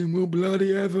 lads, and we'll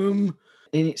bloody have them.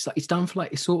 And it's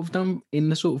like, it's sort of done in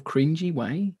the sort of cringy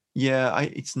way. Yeah,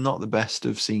 it's not the best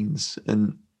of scenes,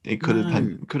 and it could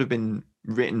have been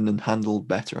written and handled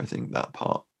better, I think, that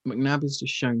part. McNab is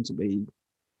just shown to be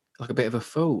like a bit of a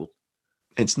fool.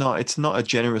 It's not a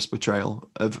generous portrayal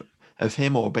of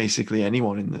him or basically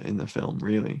anyone in the film,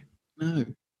 really. No.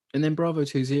 And then Bravo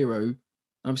 20,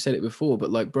 I've said it before, but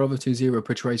like Bravo 20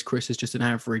 portrays Chris as just an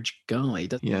average guy.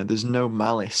 Yeah, there's no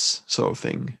malice sort of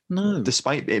thing. No.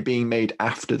 Despite it being made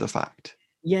after the fact.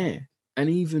 Yeah. And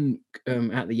even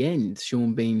at the end,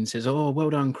 Sean Bean says, oh, well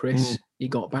done, Chris. You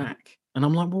got back. And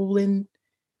I'm like, well, then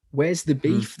where's the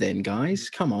beef then, guys?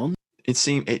 Come on. It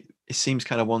seems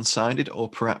kind of one-sided, or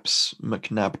perhaps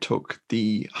McNab took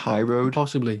the high road.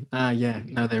 Possibly. Yeah.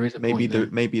 No, there is a maybe point there.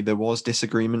 Maybe there was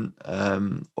disagreement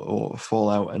or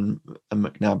fallout, and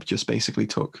McNab just basically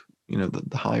took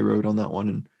the high road on that one,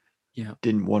 and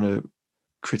didn't want to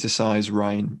criticize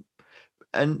Ryan.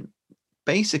 And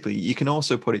basically, you can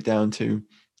also put it down to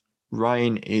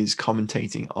Ryan is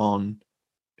commentating on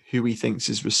who he thinks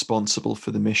is responsible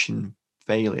for the mission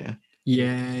failure.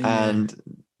 Yeah.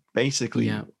 And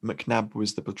basically, McNab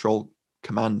was the patrol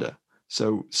commander,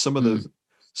 so some of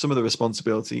the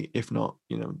responsibility, if not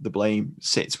the blame,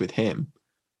 sits with him,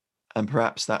 and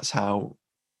perhaps that's how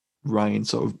Ryan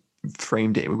sort of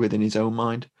framed it within his own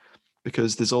mind,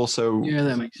 because there's also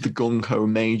the gung-ho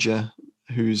major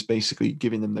who's basically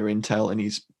giving them their intel, and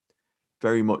he's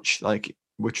very much like,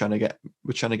 we're trying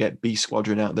to get B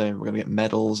Squadron out there, and we're going to get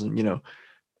medals, and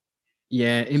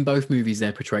Yeah, in both movies,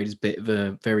 they're portrayed as a bit of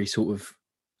a very sort of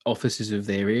officers of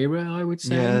their era, I would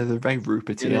say. Yeah, they're very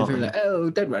Ruperty. They're like, oh,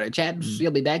 don't worry, chaps,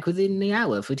 you'll be back within the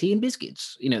hour for tea and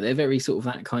biscuits. They're very sort of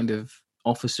that kind of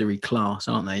officery class,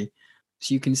 aren't they?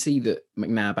 So you can see that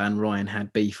McNab and Ryan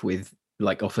had beef with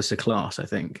like officer class, I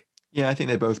think. Yeah, I think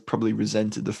they both probably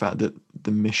resented the fact that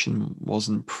the mission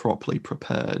wasn't properly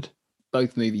prepared.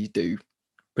 Both movies do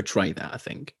portray that, I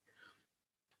think.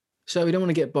 So we don't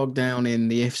want to get bogged down in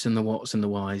the ifs and the whats and the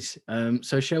whys.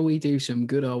 So shall we do some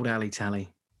good old alley tally?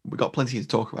 We've got plenty to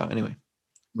talk about anyway.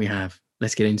 We have.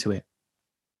 Let's get into it.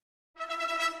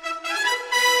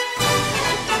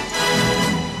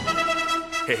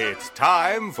 It's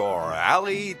time for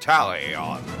Alley Tally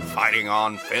on Fighting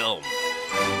on Film.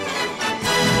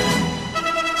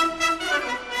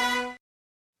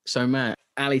 So Matt,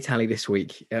 Alley Tally this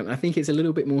week. I think it's a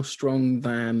little bit more strong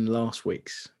than last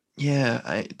week's.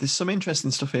 Yeah, there's some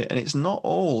interesting stuff here, and it's not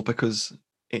all because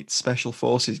it's Special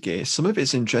Forces gear. Some of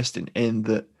it's interesting in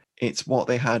that it's what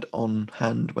they had on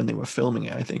hand when they were filming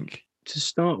it, I think. To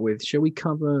start with, shall we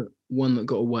cover One That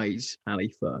Got Away's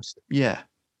Alley first? Yeah.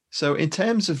 So in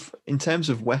terms of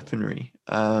weaponry,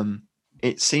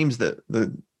 it seems that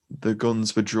the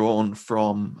guns were drawn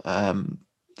from the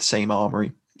same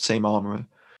armorer.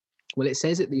 Well, it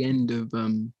says at the end of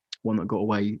One That Got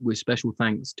Away, with special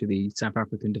thanks to the South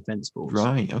African Defence Force.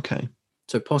 Right, okay.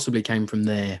 So possibly came from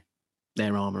their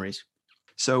armories.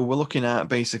 So we're looking at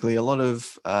basically a lot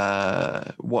of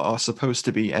what are supposed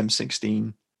to be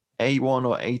M16 A1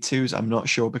 or A2s. I'm not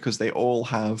sure, because they all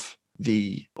have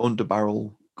the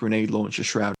underbarrel grenade launcher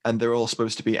shroud, and they're all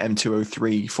supposed to be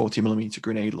M203 40mm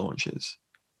grenade launchers.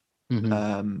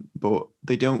 Mm-hmm. But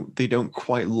they don't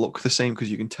quite look the same,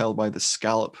 because you can tell by the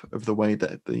scallop of the way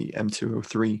that the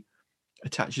M203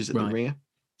 attaches at the rear,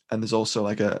 and there's also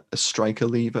like a striker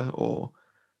lever or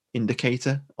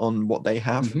indicator on what they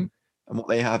have. Mm-hmm. And what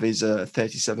they have is a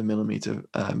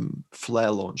 37mm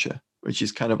flare launcher, which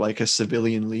is kind of like a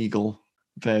civilian legal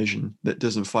version that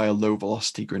doesn't fire low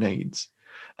velocity grenades.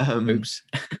 Oops.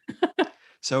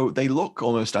 So they look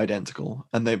almost identical,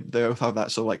 and they both have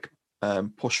that sort of like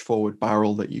push forward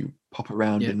barrel that you pop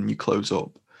around and you close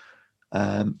up.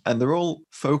 And they're all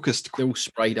focused. They're all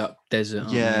sprayed up desert.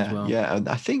 Aren't they, as well? Yeah. And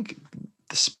I think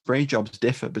the spray jobs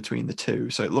differ between the two.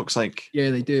 So it looks like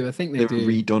they do. I think they're do.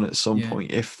 redone at some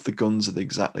point if the guns are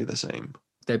exactly the same.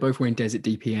 They're both wearing Desert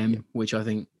DPM, which I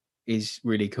think is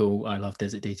really cool. I love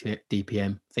Desert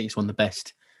DPM. I think it's one of the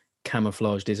best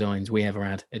camouflage designs we ever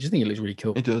had. I just think it looks really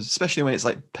cool. It does, especially when it's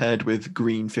like paired with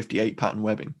green 58 pattern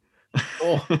webbing.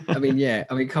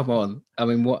 Come on.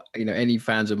 What, any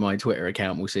fans of my Twitter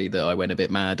account will see that I went a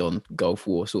bit mad on Gulf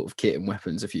War sort of kit and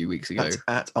weapons a few weeks ago. That's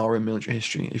at RM Military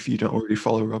History, if you don't already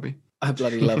follow Robbie. I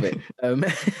bloody love it.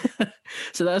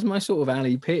 So that's my sort of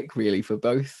alley pick, really, for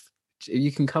both.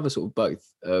 You can cover sort of both.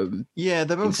 They're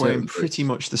both wearing pretty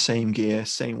much the same gear,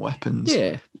 same weapons.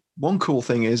 Yeah. One cool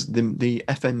thing is the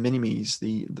FM Minimes,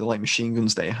 the like machine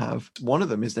guns they have. One of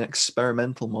them is an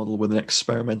experimental model with an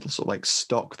experimental sort of like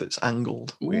stock that's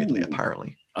angled weirdly,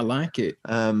 apparently. I like it.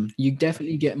 You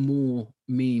definitely get more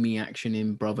mini action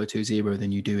in Bravo 20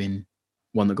 than you do in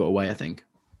One That Got Away, I think.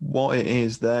 What it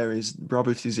is there is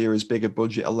Bravo 20's bigger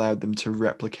budget allowed them to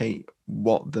replicate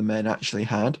what the men actually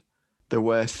had. There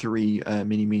were 3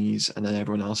 mini-minis, and then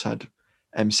everyone else had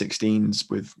M16s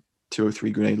with 2 or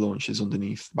 3 grenade launchers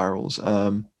underneath barrels.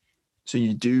 So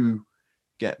you do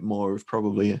get more of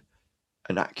probably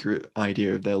an accurate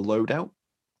idea of their loadout.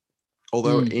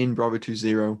 Although in Bravo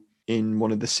 20, in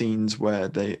one of the scenes where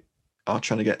they are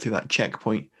trying to get to that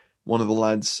checkpoint, one of the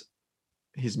lads,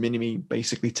 his mini-me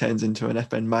basically turns into an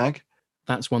FN mag.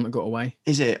 That's One That Got Away.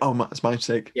 Is it? Oh, that's my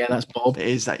mistake. Yeah, that's Bob. It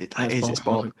is. It's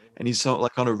Bob. And he's sort of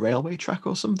like on a railway track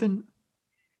or something.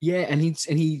 Yeah, and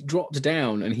he dropped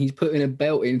down and he's putting a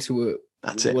belt into a.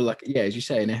 That's it. Well, like as you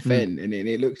say, an FN, and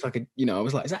it looks like I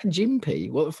was like, is that a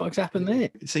Jimpy? What the fuck's happened there?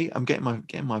 See, I'm getting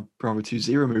my Bravo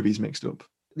 20 movies mixed up.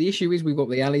 The issue is we've got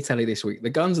the alley tally this week. The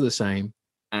guns are the same,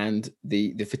 and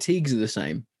the fatigues are the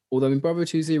same. Although in Bravo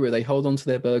 20, they hold on to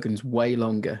their Bergens way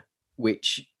longer,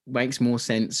 which makes more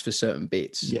sense for certain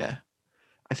bits. Yeah.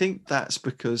 I think that's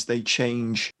because they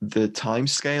change the time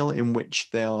scale in which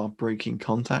they are breaking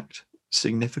contact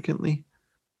significantly.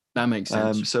 That makes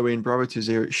sense. So in Bravo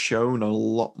 20, it's shown a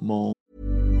lot more.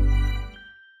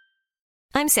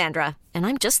 I'm Sandra, and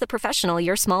I'm just the professional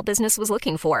your small business was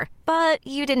looking for. But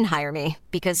you didn't hire me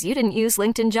because you didn't use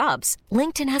LinkedIn Jobs.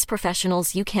 LinkedIn has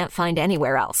professionals you can't find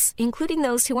anywhere else, including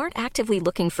those who aren't actively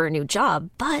looking for a new job,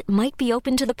 but might be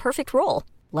open to the perfect role,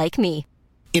 like me.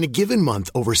 In a given month,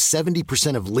 over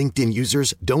 70% of LinkedIn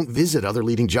users don't visit other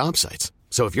leading job sites.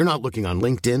 So if you're not looking on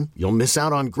LinkedIn, you'll miss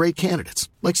out on great candidates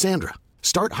like Sandra.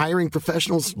 Start hiring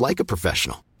professionals like a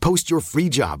professional. Post your free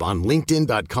job on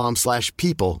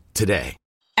linkedin.com/people today.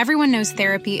 Everyone knows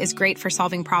therapy is great for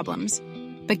solving problems,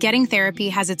 but getting therapy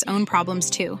has its own problems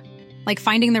too, like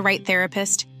finding the right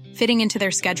therapist, fitting into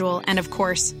their schedule, and of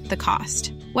course, the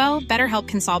cost. Well, BetterHelp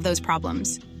can solve those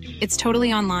problems. It's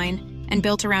totally online and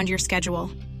built around your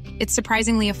schedule. It's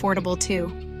surprisingly affordable too.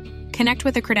 Connect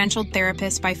with a credentialed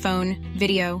therapist by phone,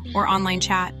 video, or online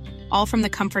chat, all from the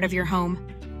comfort of your home.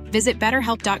 Visit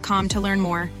BetterHelp.com to learn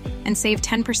more and save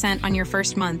 10% on your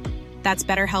first month. That's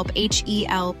BetterHelp,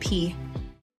 H-E-L-P.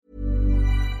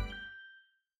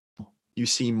 You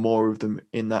see more of them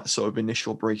in that sort of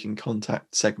initial breaking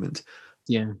contact segment.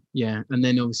 Yeah. And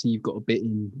then obviously you've got a bit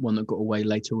in One That Got Away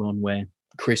later on where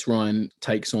Chris Ryan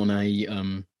takes on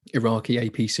a Iraqi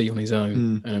APC on his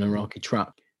own and an Iraqi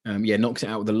truck. Knocks it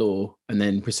out with the law and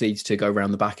then proceeds to go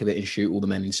around the back of it and shoot all the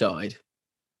men inside.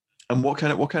 And what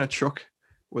kind of truck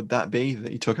would that be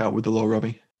that he took out with the law,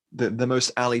 Robbie? The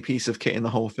most alley piece of kit in the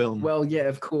whole film. Well, yeah,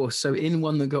 of course. So in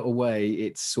One That Got Away,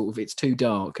 it's too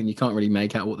dark and you can't really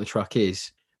make out what the truck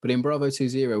is. But in Bravo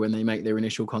 20, when they make their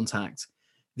initial contact,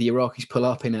 the Iraqis pull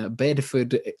up in a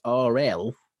Bedford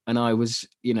RL, and I was,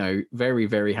 very,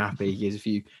 very happy. Because if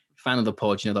you fan of the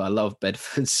pod, you know that I love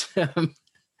Bedfords.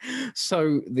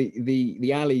 So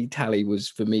the alley tally was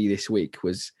for me this week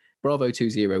was Bravo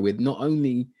 20 with not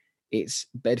only its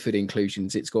Bedford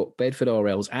inclusions, it's got Bedford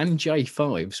RLs and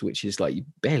J5s, which is like you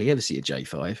barely ever see a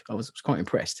J5. I was quite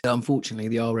impressed. Unfortunately,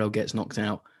 the RL gets knocked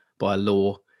out by a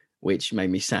law, which made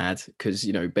me sad because,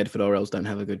 Bedford RLs don't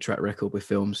have a good track record with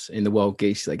films. In the Wild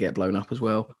Geese, they get blown up as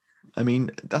well. I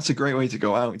mean, that's a great way to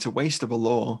go out. It's a waste of a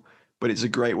law, but it's a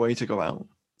great way to go out.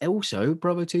 Also,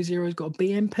 Bravo 20 has got a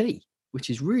BMP, which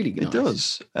is really nice. It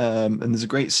does. And there's a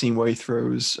great scene where he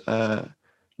throws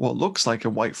what looks like a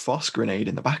white phos grenade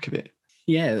in the back of it.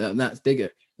 Yeah, that's Digger,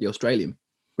 the Australian.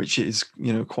 Which is,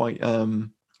 quite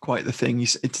the thing.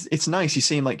 It's nice. You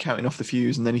see him like counting off the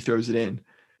fuse and then he throws it in.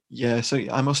 Yeah, so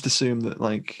I must assume that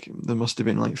there must have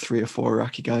been 3 or 4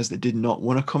 Iraqi guys that did not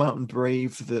want to come out and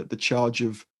brave the charge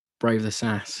of... Brave the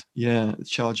sass. Yeah, the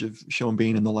charge of Sean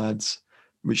Bean and the lads.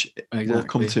 which we'll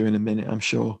come to in a minute, I'm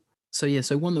sure. So yeah,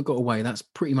 so One That Got Away, that's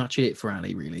pretty much it for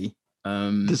Ali, really.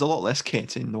 There's a lot less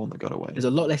kit in The One That Got Away. There's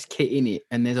a lot less kit in it,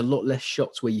 and there's a lot less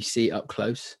shots where you see it up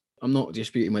close. I'm not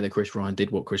disputing whether Chris Ryan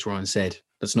did what Chris Ryan said.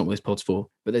 That's not what this pod's for.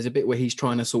 But there's a bit where he's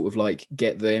trying to sort of like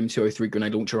get the M203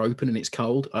 grenade launcher open and it's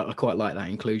cold. I quite like that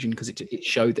inclusion because it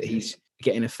showed that he's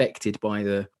getting affected by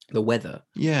the weather.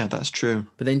 Yeah, that's true.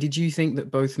 But then did you think that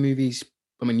both movies,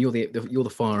 I mean, you're the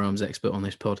firearms expert on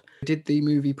this pod. Did the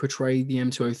movie portray the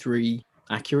M203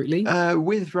 accurately?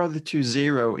 With Bravo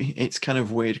 2-0, it's kind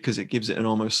of weird because it gives it an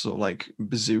almost sort of like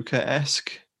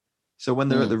bazooka-esque. So when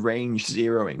they're at the range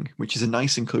zeroing, which is a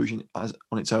nice inclusion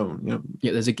on its own, you know.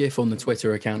 Yeah, there's a GIF on the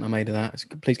Twitter account I made of that.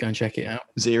 Please go and check it out.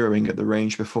 Zeroing at the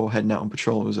range before heading out on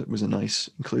patrol was a nice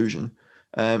inclusion.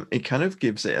 It kind of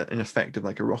gives it an effect of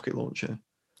like a rocket launcher.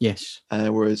 Yes.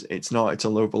 Whereas it's not. It's a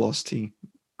low velocity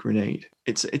grenade.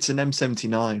 It's an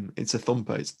M79. It's a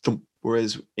thumper. It's thump.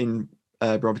 Whereas in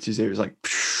Bravo 2-0, it's like.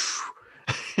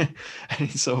 And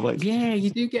it's sort of like, yeah, you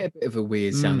do get a bit of a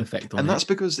weird sound effect on it. And that's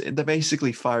because they're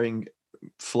basically firing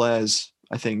flares.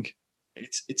 I think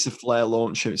it's a flare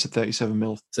launcher. It's a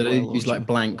 37mm. So they use like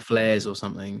blank flares or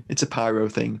something. It's a pyro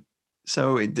thing.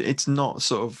 So it's not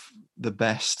sort of the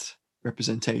best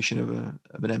representation of an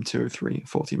M203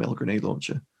 40mm grenade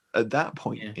launcher. At that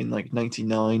point, in like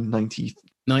 99, 90...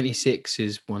 96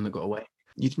 is One That Got Away.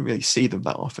 You didn't really see them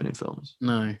that often in films.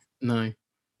 No.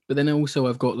 But then also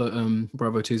I've got that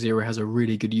Bravo 2-0 has a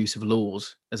really good use of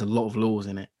laws. There's a lot of laws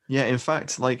in it. Yeah, in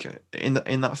fact, like in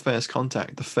that first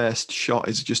contact, the first shot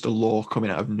is just a law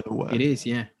coming out of nowhere. It is,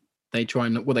 yeah. They try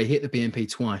and they hit the BMP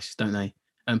twice, don't they?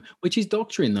 Which is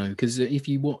doctrine though, because if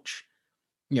you watch,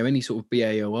 any sort of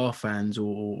BAOR fans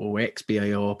or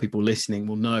ex-BAOR people listening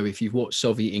will know if you've watched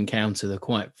Soviet Encounter, the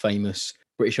quite famous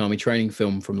British Army training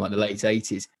film from like the late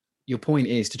 80s, your point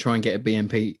is to try and get a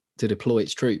BMP to deploy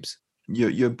its troops.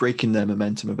 You're breaking their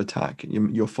momentum of attack.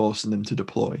 You're forcing them to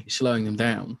deploy. You're slowing them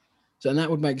down. So, and that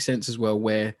would make sense as well,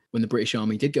 where when the British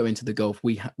Army did go into the Gulf,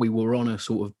 we were on a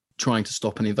sort of trying to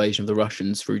stop an invasion of the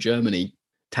Russians through Germany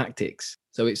tactics.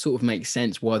 So it sort of makes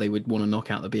sense why they would want to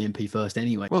knock out the BMP first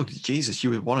anyway. Well, Jesus, you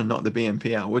would want to knock the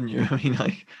BMP out, wouldn't you? I mean,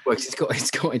 like, well, it's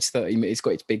got its 30, it's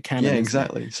got its big cannon. Yeah,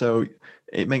 exactly. So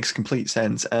it makes complete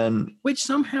sense, and which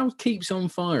somehow keeps on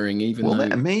firing, even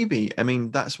though maybe. I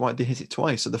mean, that's why they hit it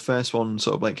twice. So the first one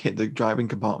sort of like hit the driving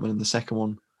compartment, and the second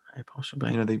one,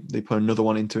 possibly, they put another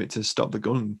one into it to stop the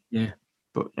gun. Yeah,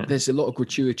 but there's a lot of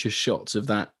gratuitous shots of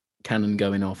that cannon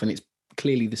going off, and it's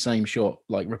clearly the same shot,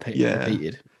 like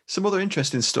repeated. Some other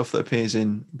interesting stuff that appears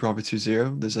in Bravo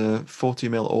 2-0. There's a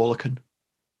 40mm Oerlikon.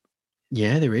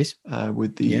 Yeah, there is.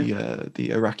 With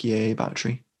the Iraqi AA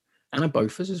battery. And a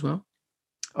Bofors as well.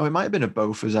 Oh, it might have been a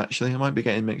Bofors, actually. I might be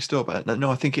getting mixed up.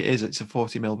 No, I think it is. It's a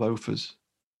 40mm Bofors.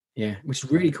 Yeah, which is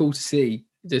really cool to see.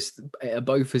 Just a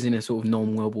Bofors in a sort of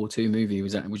non-World War II movie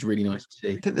was really nice to see.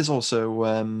 I think there's also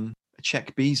a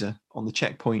Czech Beza on the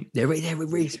checkpoint. There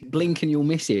is. Blink and you'll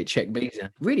miss it, Czech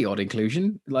Beza. Really odd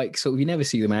inclusion. Like, sort of, you never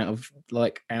see them out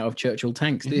of Churchill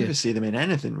tanks, do you? You never see them in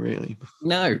anything, really.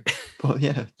 No. But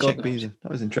yeah, Czech Beza.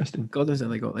 That was interesting. God knows how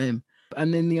they got them.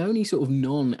 And then the only sort of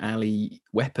non-alley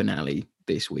weapon alley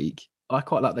this week, I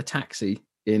quite like the taxi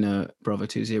in Bravo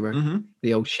 2-0. Mm-hmm.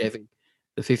 The old Chevy,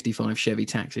 the 55 Chevy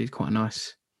taxi is quite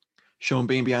nice. Sean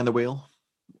Bean behind the wheel.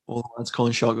 All the lads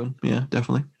calling shotgun. Yeah,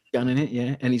 definitely. Gun in it,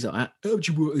 yeah. And he's like, how'd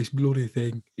you work this bloody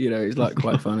thing? It's like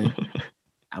quite funny.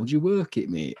 How'd you work it,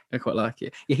 mate? I quite like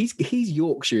it. Yeah, he's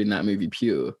Yorkshire in that movie,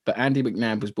 pure. But Andy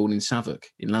McNabb was born in Southwark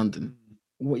in London.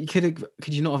 What could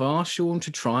you not have asked Sean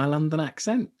to try a London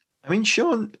accent? I mean,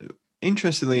 Sean,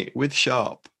 interestingly, with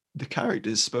Sharp, the character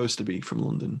is supposed to be from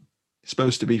London. It's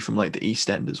supposed to be from like the East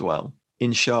End as well.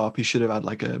 In Sharp, he should have had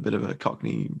like a bit of a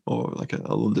Cockney or like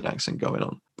a London accent going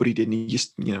on, but he didn't. He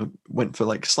just, went for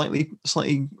like slightly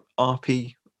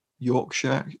RP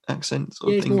Yorkshire accent.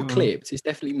 Yeah, it's more clipped. It's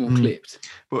definitely more clipped.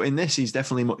 But in this, he's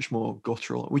definitely much more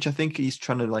guttural, which I think he's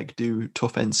trying to like do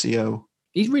tough NCO.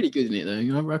 He's really good in it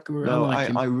though.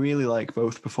 I really like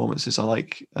both performances. I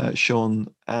like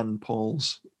Sean and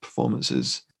Paul's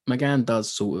performances. McGann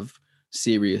does sort of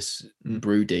serious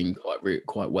brooding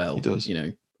quite well. He does.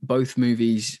 Both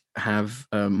movies have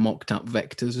mocked up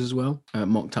vectors as well,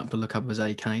 mocked up to look up as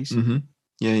AKs. Mm-hmm.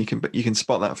 Yeah, you can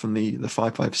spot that from the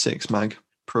 5.56 mag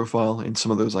profile in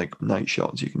some of those like night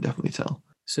shots. You can definitely tell.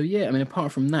 So yeah, I mean,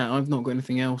 apart from that, I've not got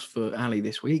anything else for Ali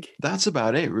this week. That's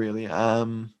about it, really.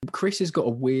 Chris has got a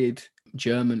weird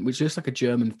German, which looks like a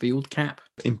German field cap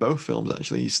in both films.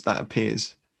 Actually, that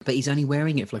appears, but he's only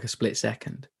wearing it for like a split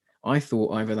second. I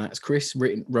thought either that's Chris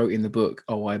wrote in the book,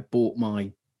 "Oh, I bought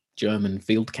my German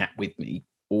field cap with me,"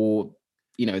 or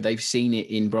you know, they've seen it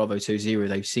in Bravo 20.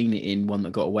 They've seen it in One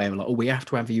That Got Away. And like, oh, we have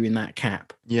to have you in that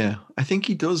cap. Yeah, I think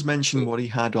he does mention what he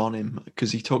had on him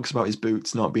because he talks about his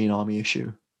boots not being army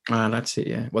issue. Ah, that's it,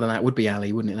 yeah. Well, then that would be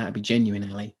Ali, wouldn't it? That would be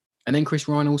genuine Ali. And then Chris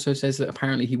Ryan also says that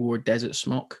apparently he wore a desert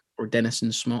smock or a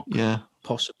Denison smock. Yeah.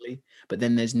 Possibly. But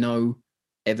then there's no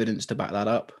evidence to back that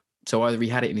up. So either he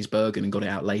had it in his Bergen and got it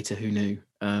out later. Who knew?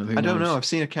 I don't know. I've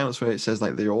seen accounts where it says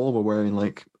like they all were wearing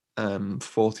like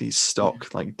 40s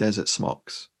stock like desert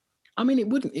smocks. I mean, it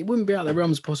wouldn't be out of the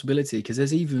realms of possibility because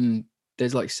there's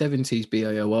like 70s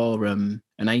BAOR and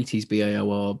 80s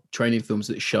BAOR training films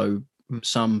that show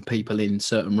some people in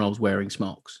certain roles wearing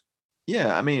smocks.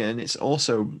 Yeah, I mean, and it's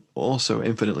also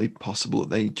infinitely possible that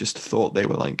they just thought they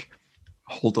were like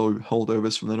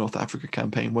holdovers from the North Africa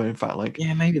campaign, where in fact, like,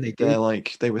 yeah, maybe they did. They're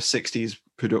like they were 60s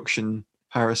production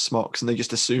Paris smocks, and they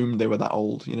just assumed they were that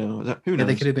old. You know, who knows? Yeah,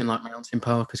 they could have been like mountain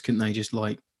parkers, couldn't they? Just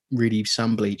like really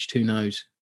sun bleached. Who knows?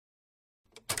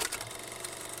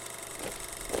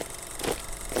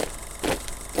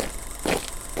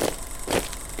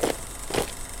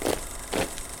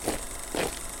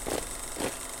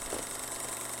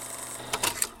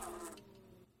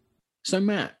 So,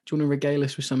 Matt, do you want to regale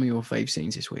us with some of your fave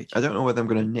scenes this week? I don't know whether I'm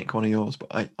going to nick one of yours,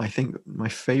 but I think my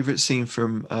favourite scene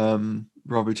from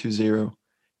Bravo 20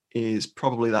 is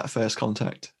probably that first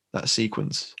contact, that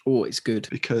sequence. Oh, it's good.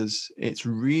 Because it's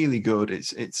really good.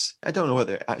 It's I don't know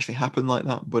whether it actually happened like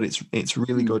that, but it's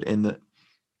really good in that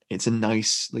it's a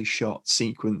nicely shot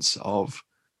sequence of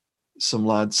some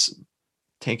lads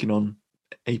taking on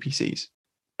APCs.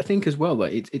 I think as well,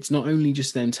 like it's not only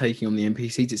just them taking on the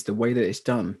NPCs, it's the way that it's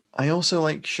done. I also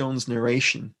like Sean's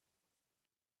narration.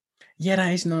 Yeah,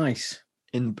 that is nice.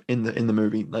 In the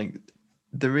movie, like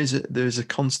there's a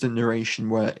constant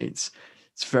narration where it's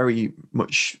very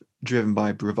much driven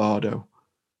by bravado,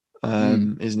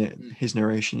 isn't it? His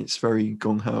narration, it's very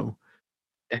gung ho.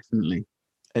 Definitely.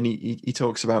 And he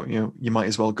talks about, you know, you might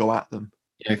as well go at them.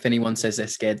 You know, if anyone says they're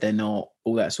scared, they're not.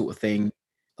 All that sort of thing.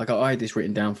 Like I had this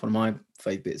written down for one of my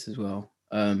fave bits as well.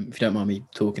 If you don't mind me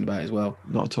talking about it as well.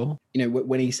 Not at all. You know,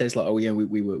 when he says like, "Oh yeah,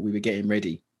 we were getting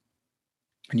ready,"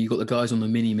 and you got the guys on the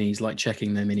mini-me's like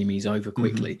checking their mini-me's over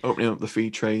quickly, opening up the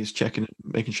feed trays, checking,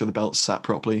 making sure the belt's sat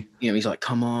properly. You know, he's like,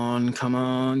 "Come on!"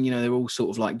 You know, they're all sort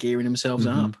of like gearing themselves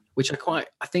up, which I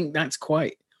think that's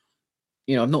quite.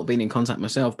 You know, I've not been in contact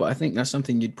myself, but I think that's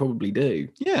something you'd probably do.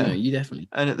 Yeah, you know, you definitely.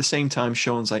 And at the same time,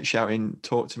 Sean's like shouting,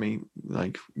 "Talk to me!"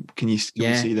 Like, can you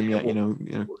see them yet? You know,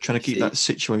 trying to keep that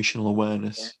situational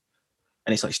awareness. Yeah.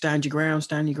 And it's like stand your ground,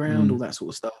 all that sort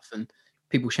of stuff. And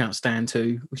people shout "stand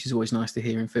to," which is always nice to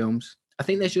hear in films. I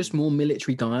think there's just more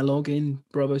military dialogue in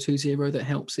Bravo 20 that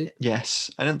helps it. Yes,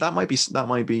 and that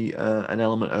might be an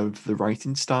element of the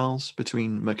writing styles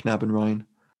between McNab and Ryan.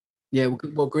 Yeah,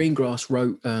 well, Greengrass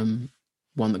wrote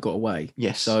One That Got Away.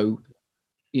 Yes. So,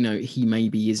 you know, he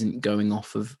maybe isn't going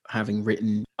off of having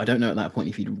written, I don't know at that point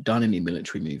if he'd done any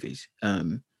military movies.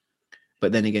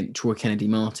 But then again, Troy Kennedy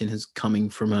Martin has coming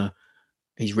from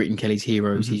he's written Kelly's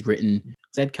Heroes, he's written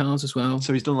Z-Cars as well.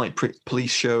 So he's done like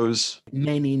police shows.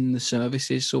 Men in the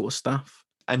Services sort of stuff.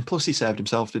 And plus he served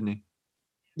himself, didn't he?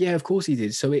 Yeah, of course he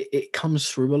did. So it comes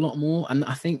through a lot more. And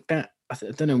I think that, I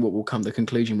don't know what will come, the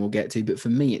conclusion we'll get to, but for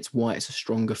me, it's why it's a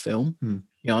stronger film. You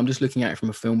know, I'm just looking at it from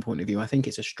a film point of view. I think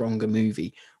it's a stronger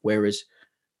movie, whereas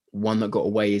One That Got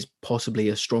Away is possibly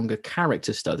a stronger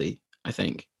character study, I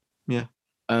think. Yeah.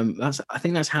 I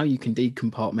think that's how you can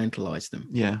decompartmentalize them.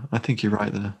 Yeah, I think you're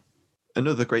right there.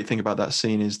 Another great thing about that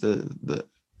scene is that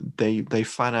they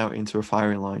fan out into a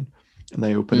firing line and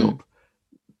they open up.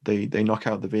 They knock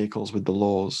out the vehicles with the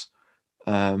laws.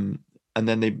 And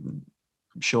then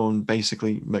Sean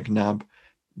McNab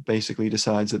basically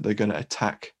decides that they're going to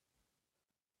attack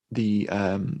the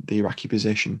Iraqi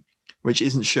position, which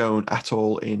isn't shown at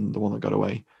all in The One That Got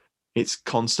Away. It's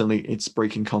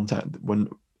breaking contact when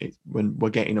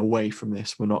we're getting away from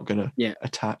this. We're not going to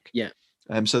attack. Yeah.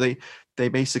 So they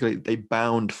basically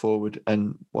bound forward,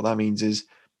 and what that means is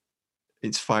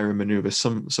it's firing maneuver.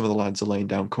 Some of the lads are laying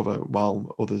down cover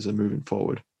while others are moving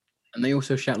forward. And they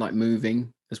also shout like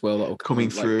moving as well, coming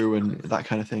through and that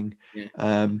kind of thing.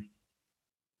 Yeah.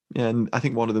 And I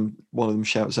think one of them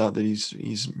shouts out that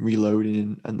he's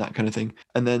reloading and that kind of thing.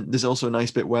 And then there's also a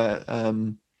nice bit where I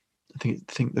think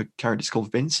the character's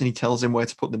called Vince, and he tells him where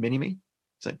to put the mini-me.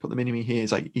 It's like, put the mini-me here.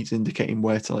 It's like he's indicating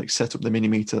where to like set up the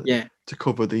mini-me to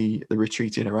cover the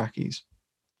retreating Iraqis.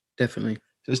 Definitely. So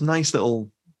there's nice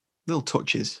little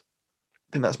touches.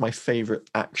 I think that's my favourite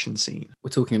action scene.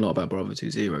 We're talking a lot about Bravo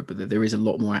 20, but there is a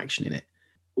lot more action in it.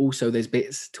 Also, there's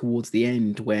bits towards the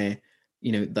end where,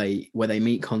 you know, they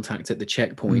meet Contact at the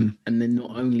checkpoint, and then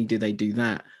not only do they do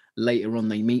that, later on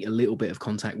they meet a little bit of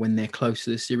contact when they're close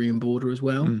to the Syrian border as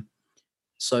well.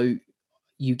 So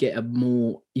you get a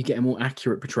more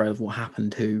accurate portrayal of what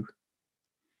happened to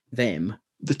them.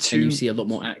 And you see a lot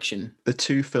more action. The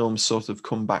two films sort of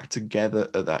come back together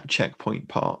at that checkpoint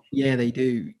part. Yeah, they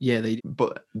do.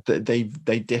 But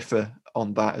they differ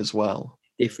on that as well.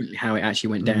 Differently how it actually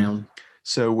went down.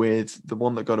 So with the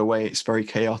one that got away, it's very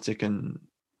chaotic, and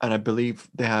I believe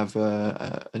they have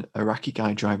an Iraqi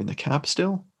guy driving the cab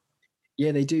still.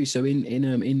 Yeah, they do. So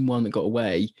in one that got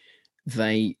away,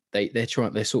 they're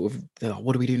sort of,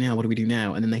 what do we do now? What do we do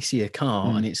now? And then they see a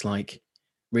car, and it's like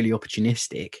really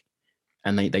opportunistic,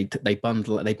 and they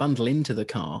bundle into the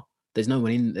car. There's no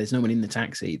one in the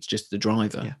taxi. It's just the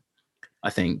driver, I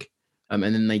think. And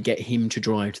then they get him to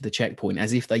drive to the checkpoint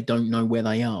as if they don't know where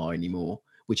they are anymore,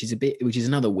 which is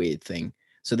another weird thing.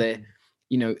 So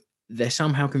they're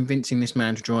somehow convincing this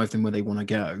man to drive them where they want to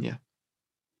go. Yeah.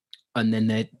 And then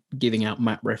they're giving out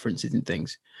map references and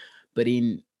things. But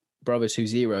in Bravo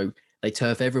 20, they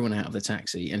turf everyone out of the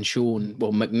taxi, and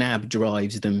McNabb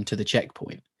drives them to the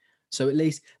checkpoint. So at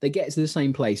least they get to the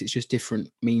same place. It's just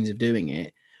different means of doing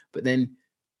it. But then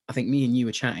I think me and you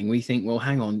were chatting. We think, well,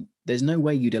 hang on. There's no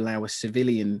way you'd allow a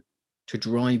civilian to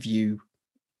drive you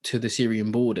to the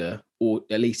Syrian border, or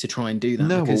at least to try and do that.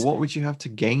 No, well, what would you have to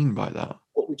gain by that?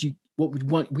 What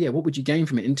would you gain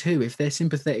from it? And two, if they're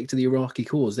sympathetic to the Iraqi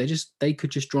cause, they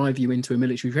could just drive you into a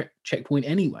military checkpoint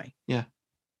anyway. Yeah.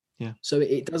 So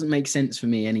it doesn't make sense for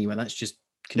me anyway. That's just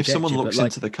conjecture. If someone looks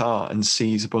into the car and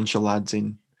sees a bunch of lads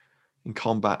in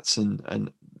combats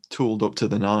and tooled up to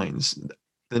the nines,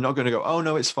 they're not going to go, oh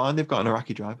no, it's fine, they've got an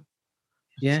Iraqi driver.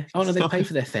 Yeah. Oh no, they pay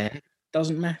for their fare.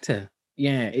 Doesn't matter.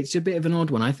 Yeah, it's a bit of an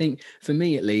odd one. I think for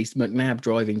me at least, McNabb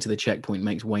driving to the checkpoint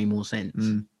makes way more sense.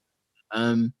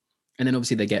 And then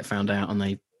obviously they get found out and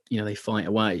they fight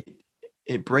away.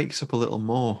 It breaks up a little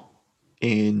more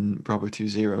in Bravo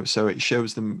 20. So it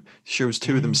shows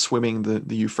two of them swimming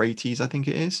the Euphrates, I think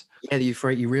it is. Yeah, the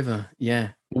Euphrates River. Yeah.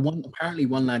 Well, apparently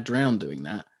one lad drowned doing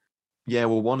that. Yeah,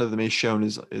 well, one of them is shown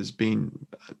as being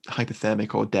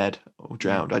hypothermic or dead or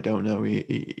drowned. I don't know.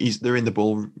 They're in the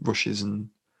bull rushes and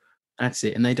that's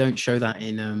it. And they don't show that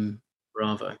in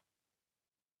Bravo.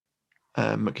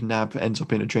 McNabb ends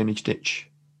up in a drainage ditch,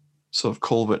 sort of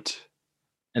culvert,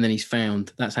 and then he's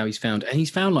found. That's how he's found, and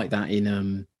he's found like that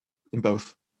in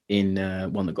both. In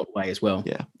one that got away as well.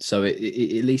 Yeah. So at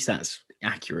least that's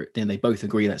accurate. Then they both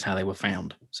agree that's how they were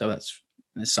found. So that's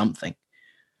something.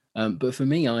 But for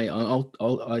me, I'll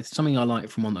something I like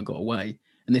from one that got away,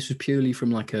 and this was purely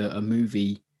from like a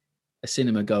movie, a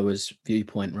cinema goer's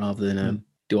viewpoint rather than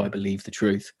do I believe the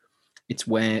truth? It's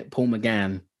where Paul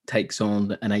McGann takes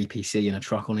on an APC in a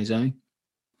truck on his own.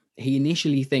 He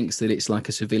initially thinks that it's like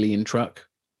a civilian truck.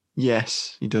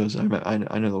 Yes, he does. I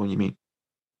know the one you mean.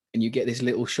 And you get this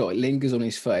little shot. It lingers on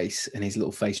his face, and his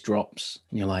little face drops,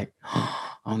 and you're like,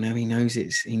 "Oh no, he knows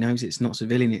it's not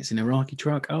civilian. It's an Iraqi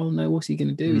truck. Oh no, what's he going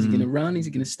to do? Is he going to run? Is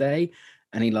he going to stay?"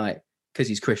 And he because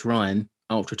he's Chris Ryan,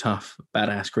 ultra tough,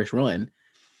 badass Chris Ryan,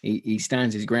 he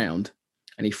stands his ground,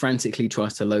 and he frantically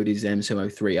tries to load his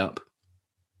M203 up,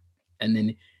 and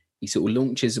then he sort of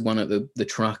launches one at the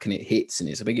truck, and it hits, and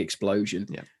it's a big explosion.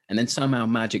 Yeah. And then somehow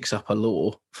magics up a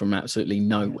law from absolutely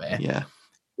nowhere. Yeah.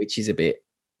 Which is a bit,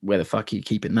 where the fuck are you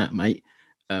keeping that, mate?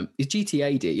 Is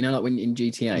GTA did, like when in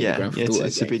GTA,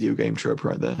 it's a video game trope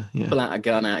right there. Yeah. Pull out a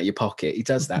gun out of your pocket. He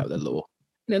does that with the law.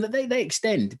 They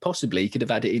extend. Possibly he could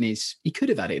have had it in his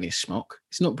smock.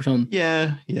 It's not put on.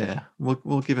 Yeah.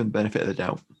 We'll give him the benefit of the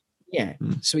doubt. Yeah.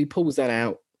 So he pulls that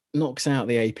out, knocks out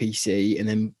the APC, and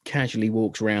then casually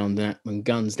walks around and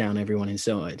guns down everyone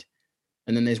inside.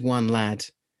 And then there's one lad,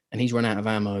 and he's run out of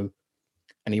ammo,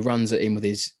 and he runs at him with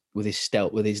his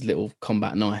little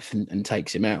combat knife and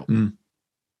takes him out.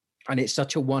 And it's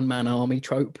such a one-man army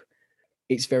trope.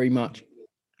 It's very much,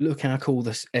 look how cool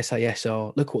the SAS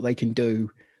are. Look what they can do.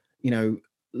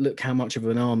 Look how much of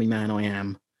an army man I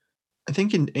am. I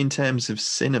think in terms of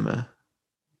cinema,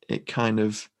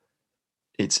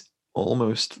 it's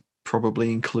almost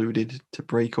probably included to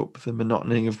break up the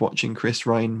monotony of watching Chris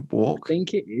Ryan walk. I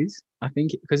think it is.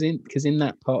 Because in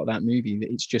that part of that movie,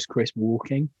 it's just Chris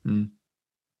walking.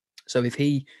 So if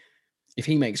he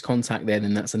makes contact there,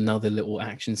 then that's another little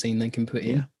action scene they can put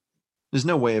in. There's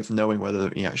no way of knowing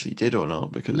whether he actually did or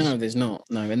not, because no, there's not.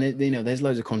 No, and there's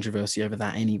loads of controversy over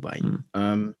that anyway.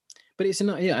 But it's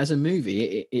as a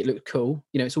movie, it looked cool.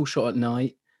 It's all shot at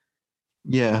night.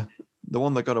 Yeah, the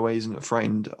one that got away isn't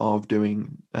frightened of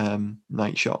doing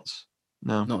night shots.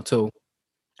 No, not at all.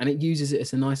 And it uses it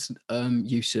as a nice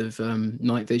use of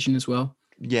night vision as well.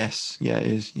 Yes, yeah, it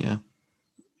is. Yeah.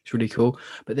 It's really cool.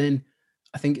 But then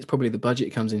I think it's probably the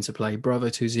budget comes into play. Bravo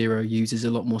 20 uses a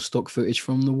lot more stock footage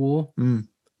from the war.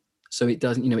 So it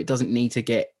doesn't, it doesn't need to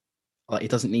get, like,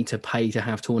 it doesn't need to pay to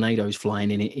have tornadoes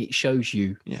flying in it. It shows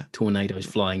you tornadoes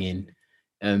flying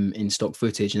in stock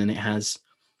footage. And then it has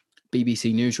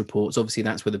BBC news reports. Obviously,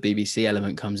 that's where the BBC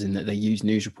element comes in, that they use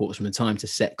news reports from the time to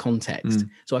set context.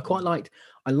 So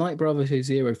I like Bravo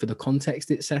 20 for the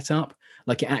context it set up.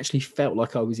 Like, it actually felt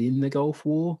like I was in the Gulf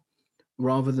War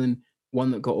rather than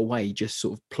One That Got Away just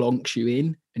sort of plonks you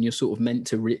in, and you're sort of meant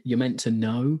to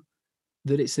know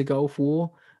that it's the Gulf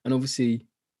War. And obviously,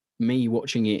 me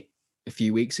watching it a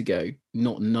few weeks ago,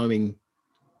 not knowing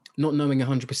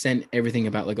 100% everything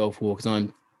about the Gulf War, because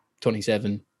I'm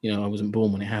 27, I wasn't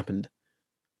born when it happened.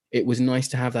 It was nice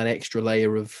to have that extra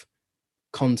layer of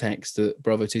context that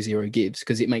Bravo 20 gives,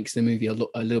 because it makes the movie a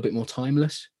little bit more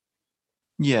timeless.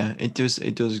 Yeah, it does.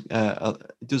 It does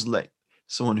let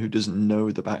someone who doesn't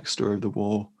know the backstory of the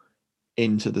war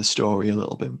into the story a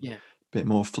little bit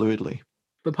more fluidly.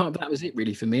 But part of that was it,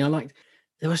 really, for me.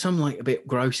 There were some like a bit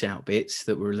gross out bits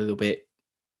that were a little bit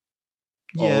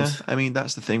odd. I mean,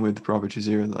 that's the thing with Bravo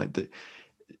 20, like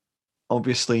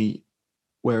obviously,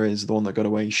 whereas The One That Got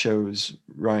Away shows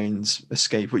Ryan's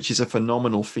escape, which is a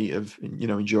phenomenal feat of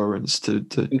endurance to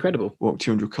incredible walk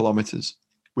 200 kilometers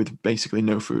with basically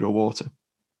no food or water.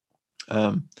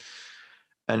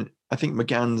 And I think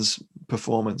McGann's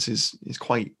performance is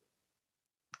quite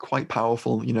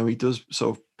powerful. He does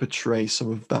sort of portray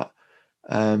some of that,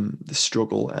 the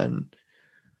struggle, and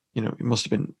it must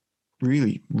have been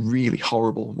really, really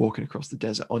horrible walking across the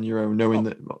desert on your own, knowing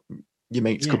that your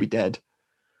mates could be dead,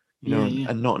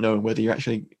 and not knowing whether you're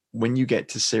actually, when you get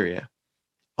to Syria,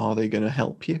 are they going to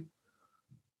help you?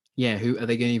 Yeah, who are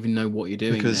they going to even know what you're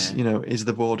doing? Because there? Is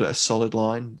the border a solid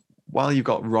line? While you've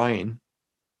got Ryan,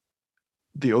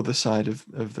 the other side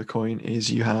of the coin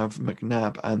is you have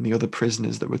McNab and the other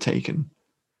prisoners that were taken.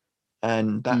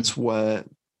 And that's where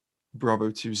Bravo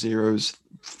 20's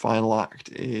final act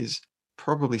is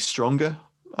probably stronger,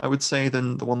 I would say,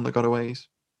 than The One That Got Away.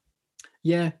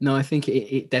 Yeah, no, I think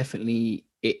it definitely,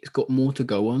 it's got more to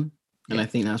go on. And I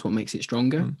think that's what makes it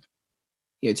stronger.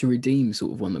 To redeem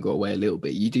sort of One That Got Away a little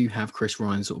bit, you do have Chris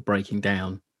Ryan sort of breaking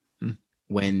down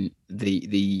when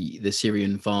the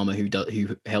Syrian farmer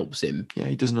who helps him,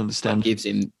 he doesn't understand, gives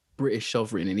him British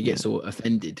sovereign, and he gets sort of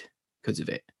offended because of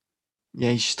it.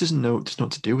 He just doesn't know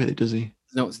what to do with it, does he?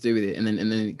 Doesn't know what to do with it, and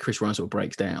then Chris Ryan sort of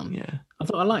breaks down. Yeah, I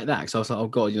thought I liked that, because I was like, oh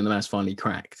god, the man's finally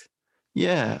cracked.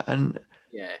 Yeah, and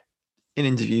in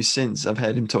interviews since, I've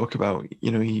heard him talk about,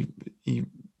 he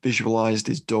visualized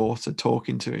his daughter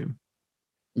talking to him,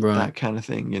 right? That kind of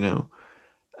thing,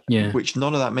 Yeah. Which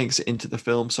none of that makes it into the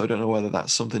film, so I don't know whether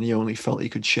that's something he only felt he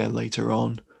could share later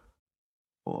on,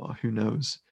 or who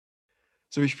knows.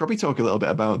 So we should probably talk a little bit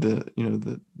about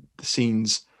the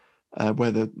scenes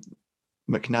where the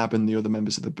McNab and the other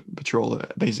members of the patrol are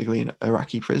basically an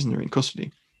Iraqi prisoner in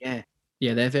custody. Yeah,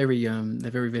 they're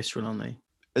very visceral, aren't they?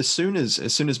 As soon as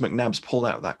McNab's pulled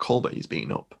out that Colbert, he's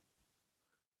beaten up.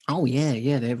 Oh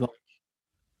yeah, they're like.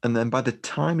 And then by the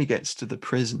time he gets to the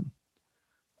prison,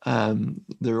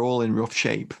 they're all in rough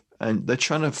shape, and they're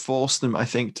trying to force them, I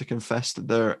think, to confess that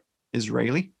they're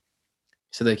Israeli,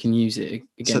 so they can use it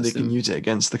against them. Use it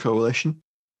against the coalition.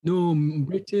 No, I'm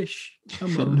British.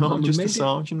 I'm just a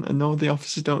sergeant, and no, the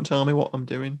officers don't tell me what I'm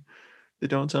doing. They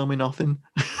don't tell me nothing.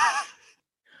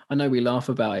 I know we laugh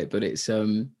about it, but it's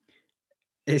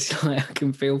like I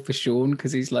can feel for Sean,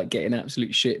 because he's like getting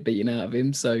absolute shit beaten out of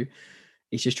him, so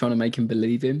he's just trying to make him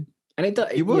believe him. And it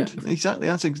does. He would exactly.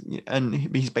 And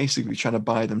he's basically trying to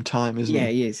buy them time, isn't he? Yeah,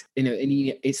 he is. And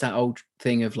it's that old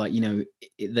thing of like,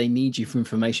 they need you for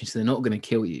information, so they're not going to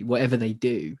kill you. Whatever they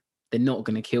do, they're not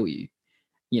going to kill you.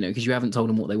 Because you haven't told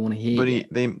them what they want to hear. But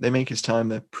they make his time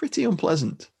there pretty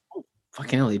unpleasant. Oh,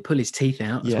 fucking hell! They pull his teeth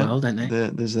out as well, don't they?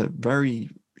 There's a very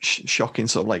shocking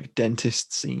sort of like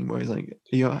dentist scene where he's like,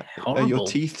 "Are your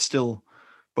teeth still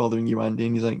bothering you, Andy?"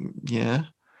 And he's like, "Yeah."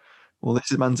 Well,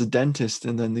 this man's a dentist,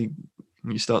 and then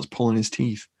he starts pulling his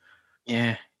teeth.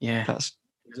 Yeah. That's.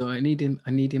 So I need him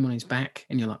on his back,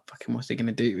 and you're like, fucking, what's they going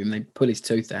to do to him? They pull his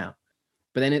tooth out,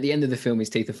 but then at the end of the film, his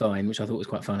teeth are fine, which I thought was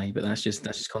quite funny. But that's just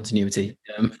continuity.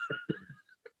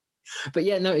 But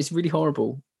yeah, no, it's really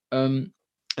horrible. And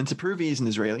to prove he is an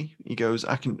Israeli, he goes,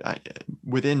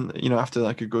 within after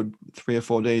like a good 3 or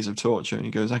 4 days of torture,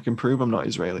 he goes, I can prove I'm not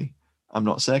Israeli. I'm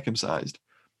not circumcised.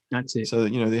 That's it. So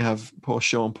they have poor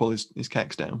Sean pull his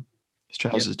kecks down, his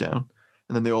trousers down,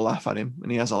 and then they all laugh at him,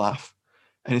 and he has a laugh,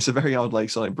 and it's a very odd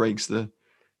breaks the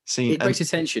scene. It breaks the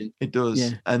tension. It does,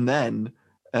 yeah. And then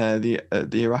the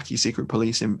Iraqi secret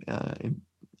police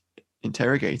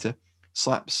interrogator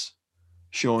slaps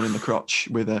Sean in the crotch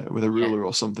with a ruler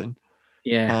or something.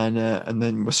 Yeah. And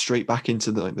then we're straight back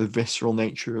into the visceral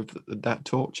nature of that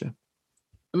torture.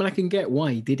 I mean, I can get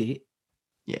why he did it.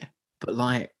 Yeah. But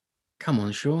like, come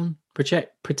on, Sean.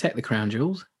 Protect the crown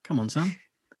jewels. Come on, son.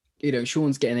 You know,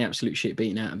 Sean's getting the absolute shit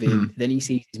beaten out of him. Then he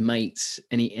sees his mates,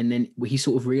 and then he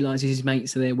sort of realizes his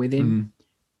mates are there with him.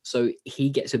 So he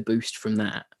gets a boost from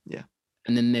that. Yeah.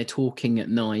 And then they're talking at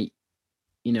night,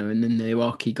 you know, and then the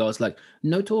Iraqi guard's like,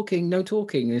 no talking.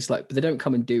 And it's like, but they don't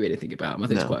come and do anything about him. I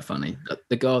think it's quite funny.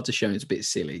 The guards are shown as a bit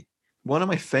silly. One of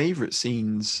my favourite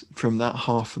scenes from that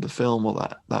half of the film, or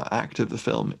that act of the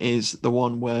film, is the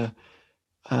one where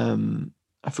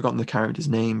I've forgotten the character's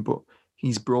name, but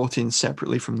he's brought in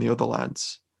separately from the other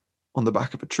lads on the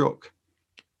back of a truck,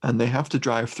 and they have to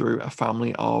drive through a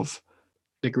family of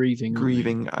the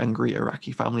grieving angry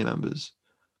Iraqi family members,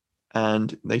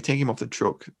 and they take him off the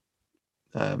truck,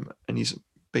 and he's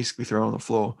basically thrown on the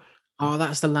floor. Oh,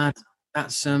 that's the lad.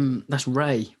 That's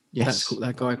Ray. Yes,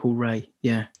 that guy called Ray.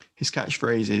 Yeah, his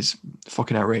catchphrase is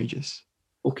 "fucking outrageous."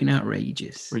 Fucking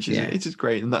outrageous. Which is it's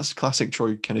great, and that's classic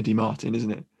Troy Kennedy Martin,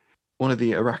 isn't it? One of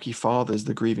the Iraqi fathers,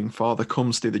 the grieving father,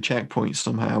 comes through the checkpoint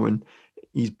somehow, and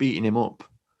he's beating him up.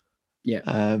 Yeah.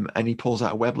 And he pulls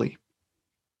out a Webley.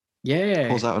 Yeah.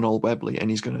 Pulls out an old Webley, and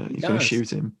he's gonna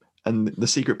shoot him. And the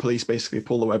secret police basically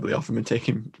pull the Webley off him and take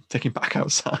him back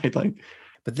outside. Like,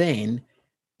 but then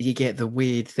you get the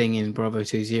weird thing in Bravo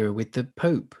 20 with the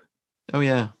Pope. Oh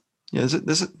yeah. Yeah,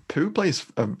 there's a Pope plays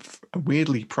a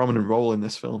weirdly prominent role in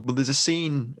this film. But there's a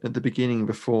scene at the beginning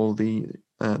before the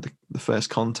first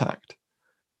contact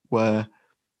where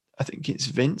I think it's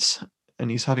Vince and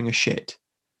he's having a shit.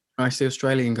 Oh, it's the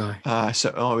Australian guy.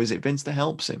 Is it Vince that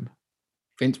helps him?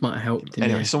 Vince might have helped him.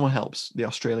 Anyway, someone helps the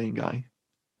Australian guy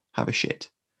have a shit,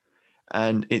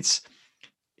 and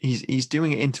he's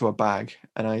doing it into a bag,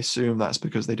 and I assume that's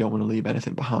because they don't want to leave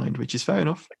anything behind, which is fair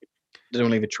enough. They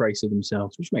don't leave a trace of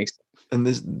themselves, which makes sense. And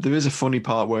there is a funny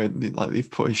part where they've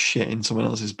put his shit in someone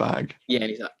else's bag. Yeah, and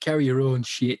he's like, "Carry your own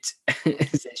shit."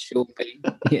 Says Sean Bean.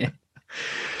 Yeah.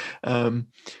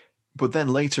 But then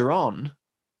later on,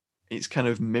 it's kind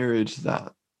of mirrored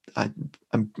that.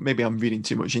 Maybe I'm reading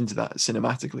too much into that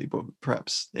cinematically, but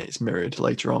perhaps it's mirrored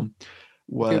later on,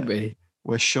 where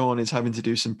Sean is having to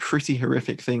do some pretty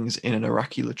horrific things in an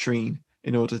Iraqi latrine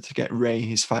in order to get Ray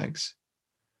his fags.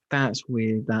 That's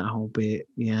weird, that whole bit.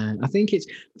 Yeah, I think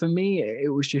for me,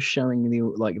 it was just showing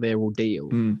their ordeal,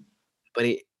 but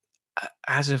it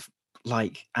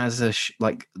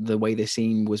the way the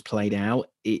scene was played out,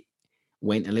 it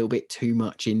went a little bit too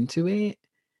much into it.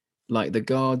 Like the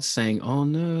guards saying, "Oh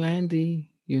no, Andy,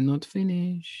 you're not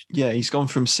finished." Yeah, he's gone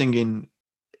from singing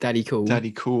 "Daddy Cool"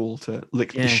 to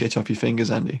 "lick the shit off your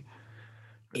fingers, Andy."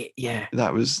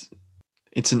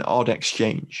 It's an odd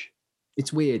exchange.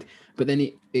 It's weird, but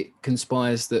then it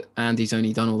conspires that Andy's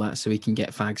only done all that so he can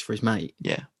get fags for his mate.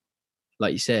 Yeah,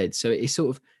 like you said. So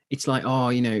it's like, oh,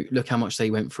 you know, look how much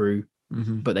they went through,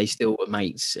 but they still were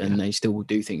mates, and they still will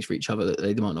do things for each other that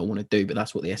they might not want to do, but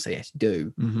that's what the SAS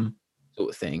do. Sort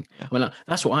of thing. Yeah. Well,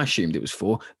 that's what I assumed it was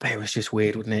for, but it was just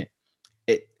weird, wasn't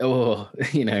it?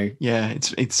 Yeah,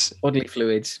 it's bodily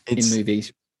fluids in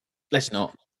movies. Let's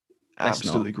not.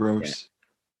 Absolutely gross. Yeah.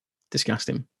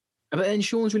 Disgusting. But then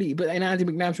Andy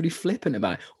McNab's really flippant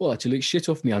about it. Oh, to lick shit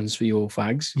off my hands for your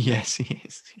fags. Yes, he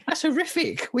is. That's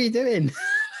horrific. What are you doing?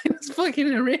 It's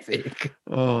fucking horrific.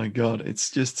 Oh my God,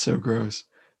 it's just so gross.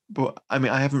 But I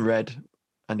mean, I haven't read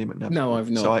Andy McNab. No,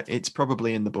 I've not. So it's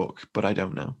probably in the book, but I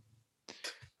don't know.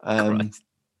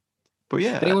 But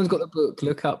yeah, if anyone's got the book,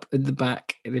 look up in the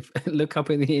back, and look up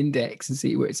in the index and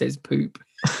see where it says poop.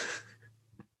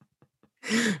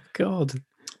 God.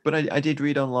 But I did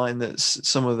read online that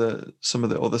some of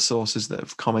the other sources that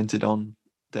have commented on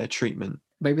their treatment.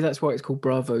 Maybe that's why it's called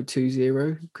Bravo 20,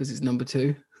 because it's number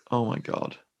 2. Oh my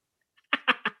God.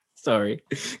 Sorry.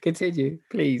 Continue,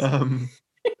 please.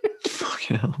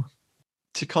 Fucking hell.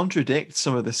 To contradict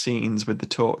some of the scenes with the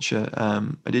torture,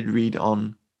 I did read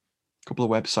on a couple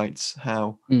of websites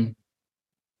how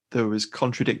there was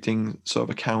contradicting sort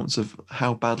of accounts of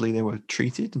how badly they were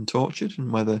treated and tortured,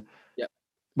 and whether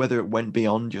it went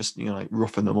beyond just, you know, like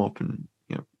roughing them up and,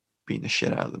 you know, beating the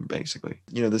shit out of them, basically.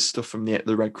 You know, there's stuff from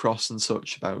the Red Cross and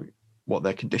such about what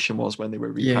their condition was when they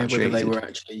were repatriated. Yeah, whether they were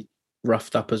actually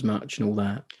roughed up as much and all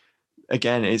that.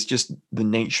 Again, it's just the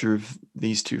nature of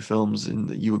these two films, and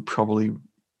that you would probably,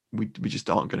 we just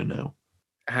aren't going to know.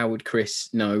 How would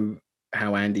Chris know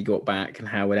how Andy got back, and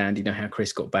how would Andy know how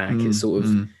Chris got back? It's sort of,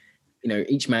 you know,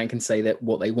 each man can say that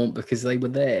what they want because they were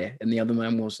there and the other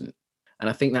man wasn't. And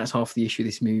I think that's half the issue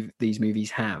these movies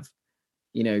have.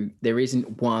 You know, there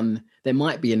isn't one. There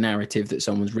might be a narrative that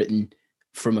someone's written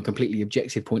from a completely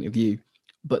objective point of view,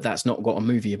 but that's not got a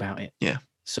movie about it. Yeah.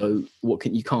 So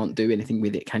you can't do anything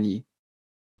with it, can you?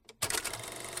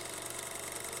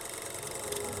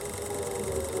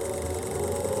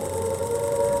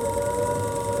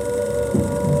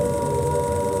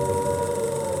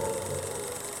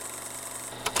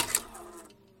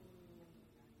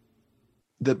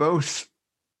 They're both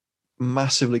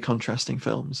massively contrasting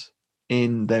films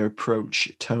in their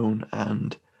approach, tone,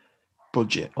 and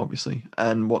budget, obviously,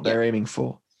 and what they're aiming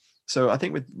for. So I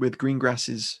think with Greengrass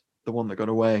is the one that got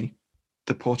away,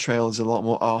 the portrayal is a lot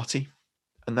more arty,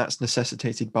 and that's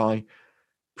necessitated by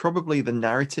probably the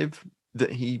narrative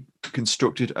that he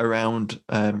constructed around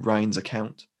Ryan's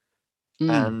account,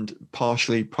 and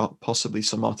partially possibly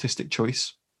some artistic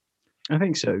choice. I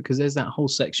think so, because there's that whole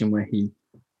section where he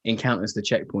encounters the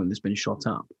checkpoint that's been shot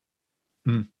up,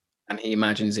 and he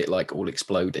imagines it like all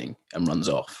exploding and runs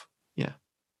off. Yeah,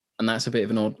 and that's a bit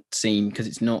of an odd scene because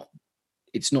it's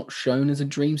not shown as a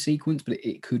dream sequence, but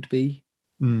it could be.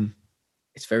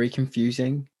 It's very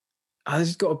confusing. I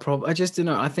just got a problem. I just don't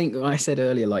know. I think I said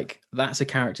earlier, like, that's a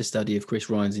character study of Chris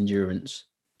Ryan's endurance.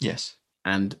 Yes.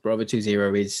 And Bravo 20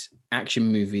 is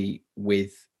action movie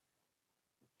with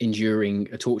enduring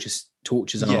a tortures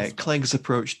after. Clegg's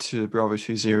approach to Bravo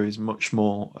 20 is much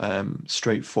more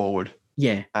straightforward.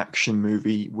 Yeah. Action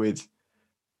movie with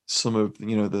some of,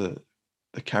 the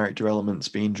character elements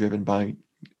being driven by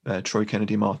Troy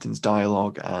Kennedy Martin's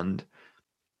dialogue, and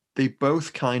they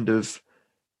both kind of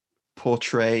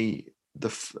portray the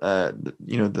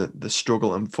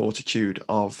struggle and fortitude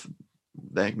of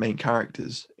their main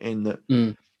characters, in that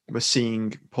we're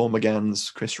seeing Paul McGann's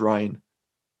Chris Ryan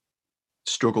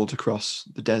struggle to cross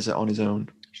the desert on his own.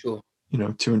 Sure.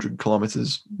 200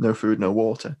 kilometers, no food, no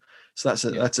water. So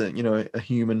that's a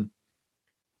human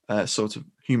sort of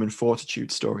human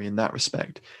fortitude story in that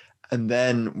respect. And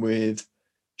then with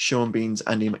Sean Bean's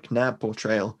Andy McNabb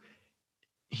portrayal,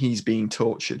 he's being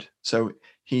tortured. So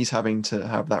he's having to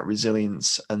have that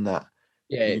resilience and that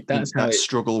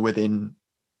struggle within.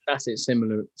 That's its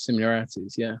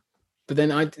similarities, yeah. But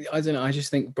then I don't know. I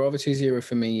just think Bravo 20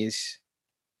 for me is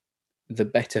the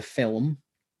better film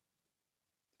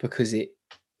because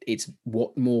it's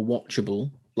more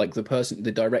watchable. Like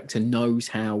the director knows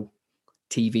how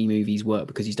TV movies work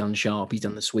because he's done Sharp, he's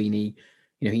done The Sweeney.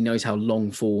 He knows how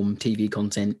long form TV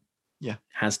content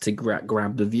has to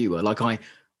grab the viewer. Like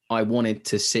I wanted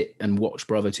to sit and watch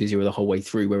Bravo 20 the whole way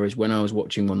through, whereas when I was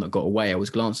watching One That Got Away, I was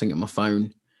glancing at my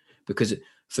phone because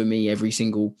for me, every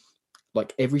single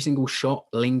shot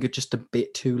lingered just a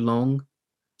bit too long.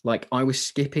 Like I was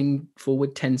skipping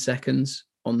forward 10 seconds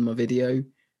on my video,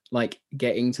 like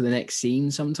getting to the next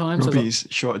scene sometimes. Robbie's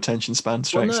short attention span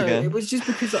strikes again. It was just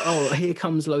because, here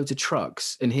comes loads of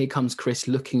trucks and here comes Chris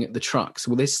looking at the trucks.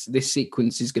 Well, this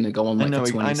sequence is going to go on like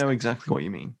for 20 I know exactly what you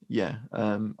mean. Yeah.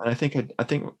 And I think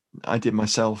I did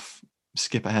myself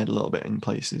skip ahead a little bit in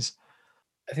places.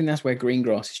 I think that's where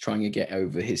Greengrass is trying to get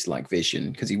over his like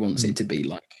vision, because he wants it to be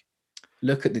like,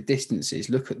 look at the distances,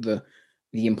 look at the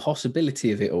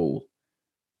impossibility of it all.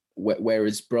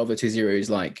 Whereas Bravo 20 is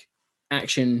like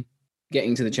action,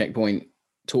 getting to the checkpoint,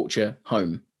 torture,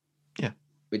 home. Yeah.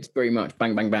 It's very much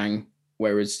bang, bang, bang.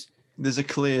 Whereas there's a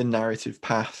clear narrative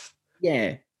path.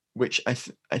 Yeah. Which I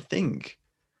think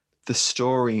the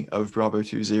story of Bravo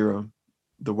 20,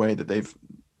 the way that they've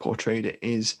portrayed it,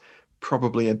 is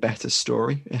probably a better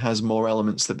story. It has more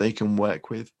elements that they can work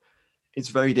with. It's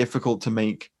very difficult to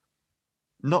make,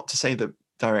 not to say that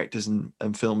directors and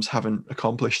films haven't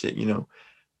accomplished it, no.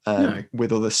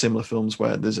 With other similar films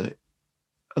where there's a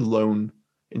lone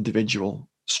individual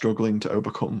struggling to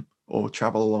overcome or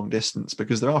travel a long distance,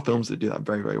 because there are films that do that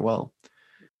very, very well.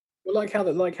 Well, like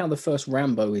how the first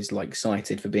Rambo is like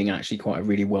cited for being actually quite a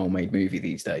really well-made movie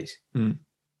these days.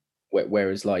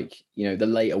 Whereas like, the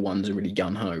later ones are really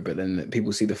gung-ho, but then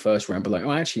people see the first Rambo like,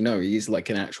 oh, actually, no, he is like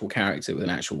an actual character with an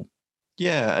actual...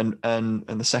 Yeah, and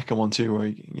the second one too, where,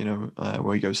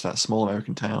 where he goes to that small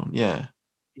American town. Yeah.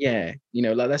 Yeah,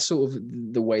 like that's sort of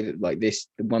the way that like this,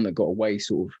 the One That Got Away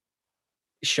sort of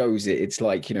shows it. It's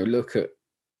like, look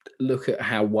at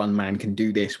how one man can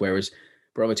do this, whereas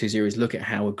Bravo 20 is look at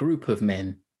how a group of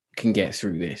men can get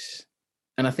through this.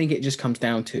 And I think it just comes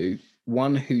down to,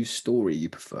 one, whose story you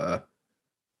prefer,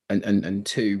 and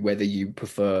two, whether you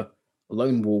prefer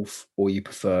lone wolf or you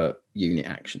prefer unit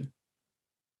action.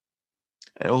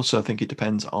 And also, I think it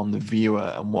depends on the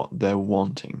viewer and what they're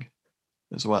wanting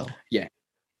as well. Yeah.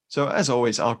 So as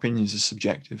always, our opinions are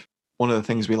subjective. One of the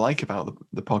things we like about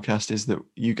the podcast is that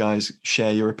you guys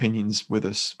share your opinions with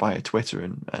us via Twitter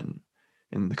and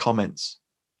in the comments.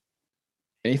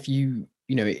 If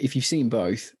you've seen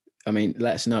both, I mean,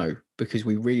 let us know, because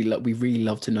we really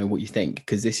love to know what you think,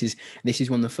 because this is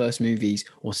one of the first movies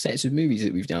or sets of movies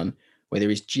that we've done where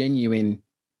there is genuine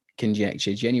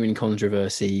conjecture, genuine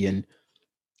controversy, and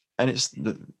it's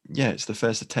the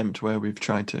first attempt where we've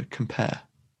tried to compare.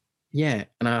 Yeah,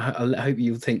 and I hope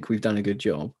you think we've done a good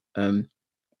job.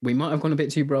 We might have gone a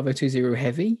bit too Bravo 20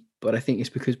 heavy, but I think it's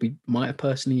because we might have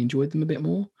personally enjoyed them a bit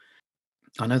more.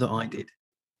 I know that I did.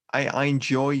 I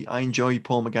enjoy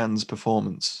Paul McGann's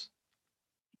performance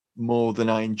more than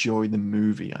I enjoy the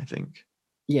movie, I think.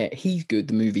 Yeah, he's good.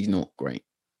 The movie's not great.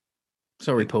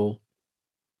 Sorry, Paul.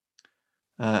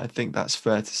 I think that's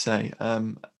fair to say.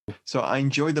 So I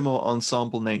enjoy the more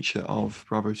ensemble nature of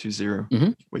Bravo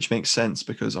 20, which makes sense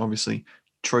because obviously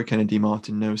Troy Kennedy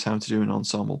Martin knows how to do an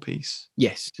ensemble piece.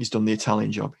 Yes. He's done the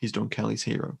Italian job. He's done Kelly's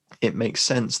Hero. It makes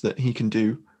sense that he can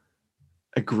do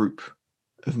a group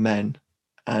of men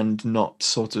and not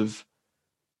sort of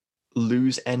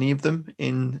lose any of them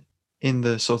in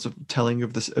the sort of telling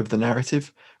of the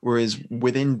narrative. Whereas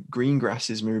within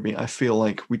Greengrass's movie, I feel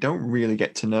like we don't really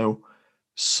get to know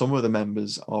some of the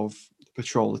members of the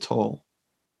patrol at all.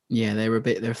 Yeah,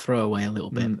 they're throwaway a little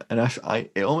bit. And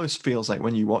it almost feels like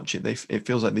when you watch it, it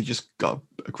feels like they just got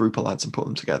a group of lads and put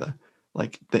them together.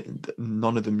 Like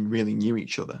none of them really knew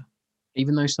each other.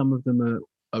 Even though some of them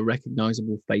are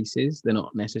recognizable faces, they're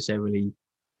not necessarily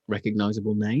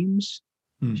recognizable names,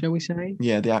 shall we say?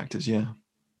 Yeah, the actors, yeah.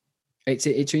 It's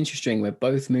interesting where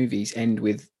both movies end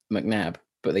with McNabb,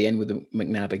 but they end with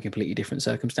McNabb in completely different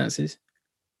circumstances.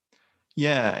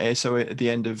 Yeah, so at the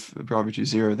end of Bravo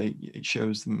 20, it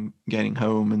shows them getting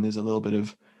home, and there's a little bit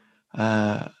of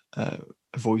a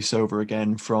voiceover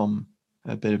again from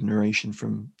a bit of narration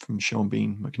from Sean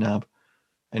Bean McNabb,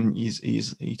 and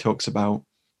he talks about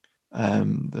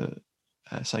the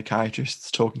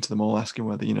psychiatrists talking to them all, asking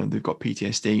whether they've got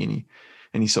PTSD,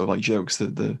 and he sort of like jokes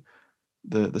that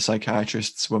the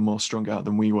psychiatrists were more strung out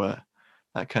than we were,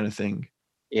 that kind of thing.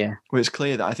 Yeah. Well, it's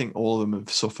clear that I think all of them have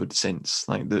suffered since.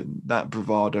 Like that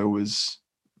bravado was...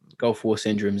 Gulf War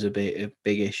syndrome's a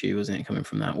big issue, wasn't it, coming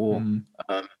from that war?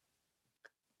 But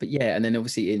yeah, and then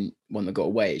obviously in One That Got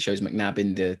Away, it shows McNabb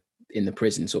in the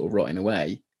prison sort of rotting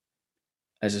away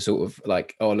as a sort of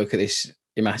like, oh, look at this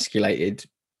emasculated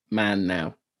man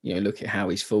now. Look at how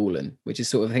he's fallen, which is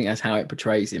sort of, I think that's how it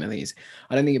portrays him. I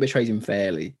don't think it portrays him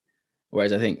fairly,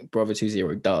 whereas I think Bravo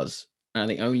 20 does. And I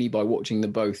think only by watching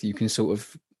them both you can sort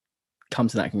of come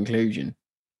to that conclusion.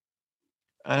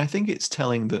 And I think it's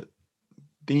telling that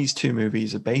these two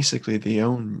movies are basically the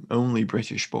only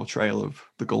British portrayal of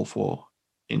the Gulf War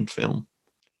in film.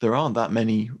 There aren't that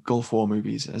many Gulf War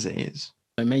movies as it is.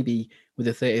 So maybe with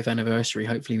the 30th anniversary,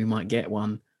 hopefully we might get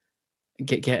one,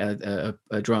 get a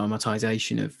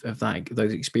dramatization of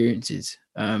those experiences.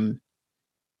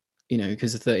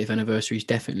 Because the 30th anniversary's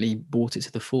definitely brought it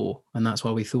to the fore, and that's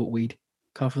why we thought we'd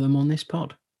cover them on this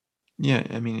pod. Yeah,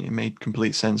 I mean, it made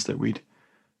complete sense that we'd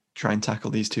try and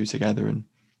tackle these two together.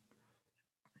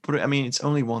 But I mean, it's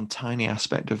only one tiny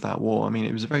aspect of that war. I mean,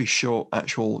 it was a very short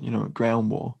actual,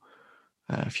 ground war,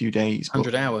 a few days.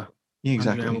 100 hour. Yeah,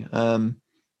 exactly.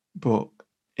 But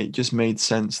it just made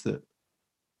sense that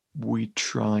we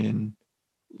try and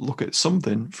look at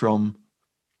something from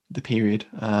the period,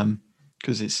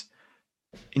 because it's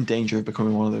in danger of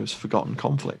becoming one of those forgotten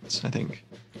conflicts, I think.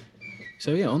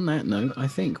 So yeah, on that note, I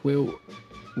think we'll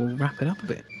wrap it up a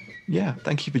bit. Yeah,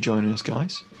 thank you for joining us,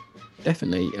 guys.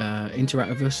 Definitely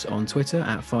interact with us on Twitter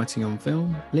at Fighting on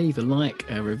Film. Leave a like,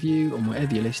 a review on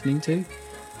whatever you're listening to,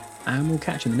 and we'll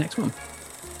catch you in the next one.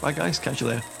 Bye, guys. Catch you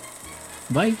later.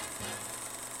 Bye.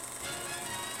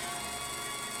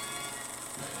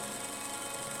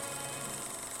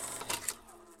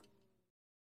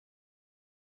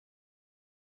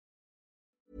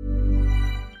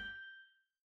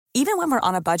 Even when we're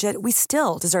on a budget, we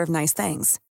still deserve nice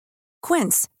things.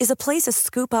 Quince is a place to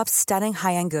scoop up stunning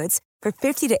high-end goods for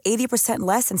 50 to 80%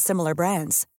 less than similar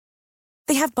brands.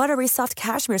 They have buttery soft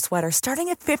cashmere sweaters starting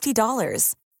at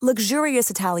 $50,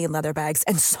 luxurious Italian leather bags,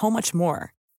 and so much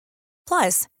more.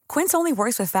 Plus, Quince only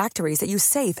works with factories that use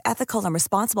safe, ethical, and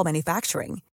responsible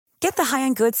manufacturing. Get the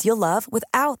high-end goods you'll love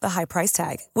without the high price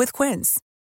tag with Quince.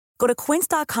 Go to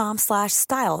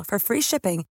quince.com/style for free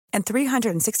shipping and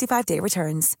 365-day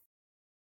returns.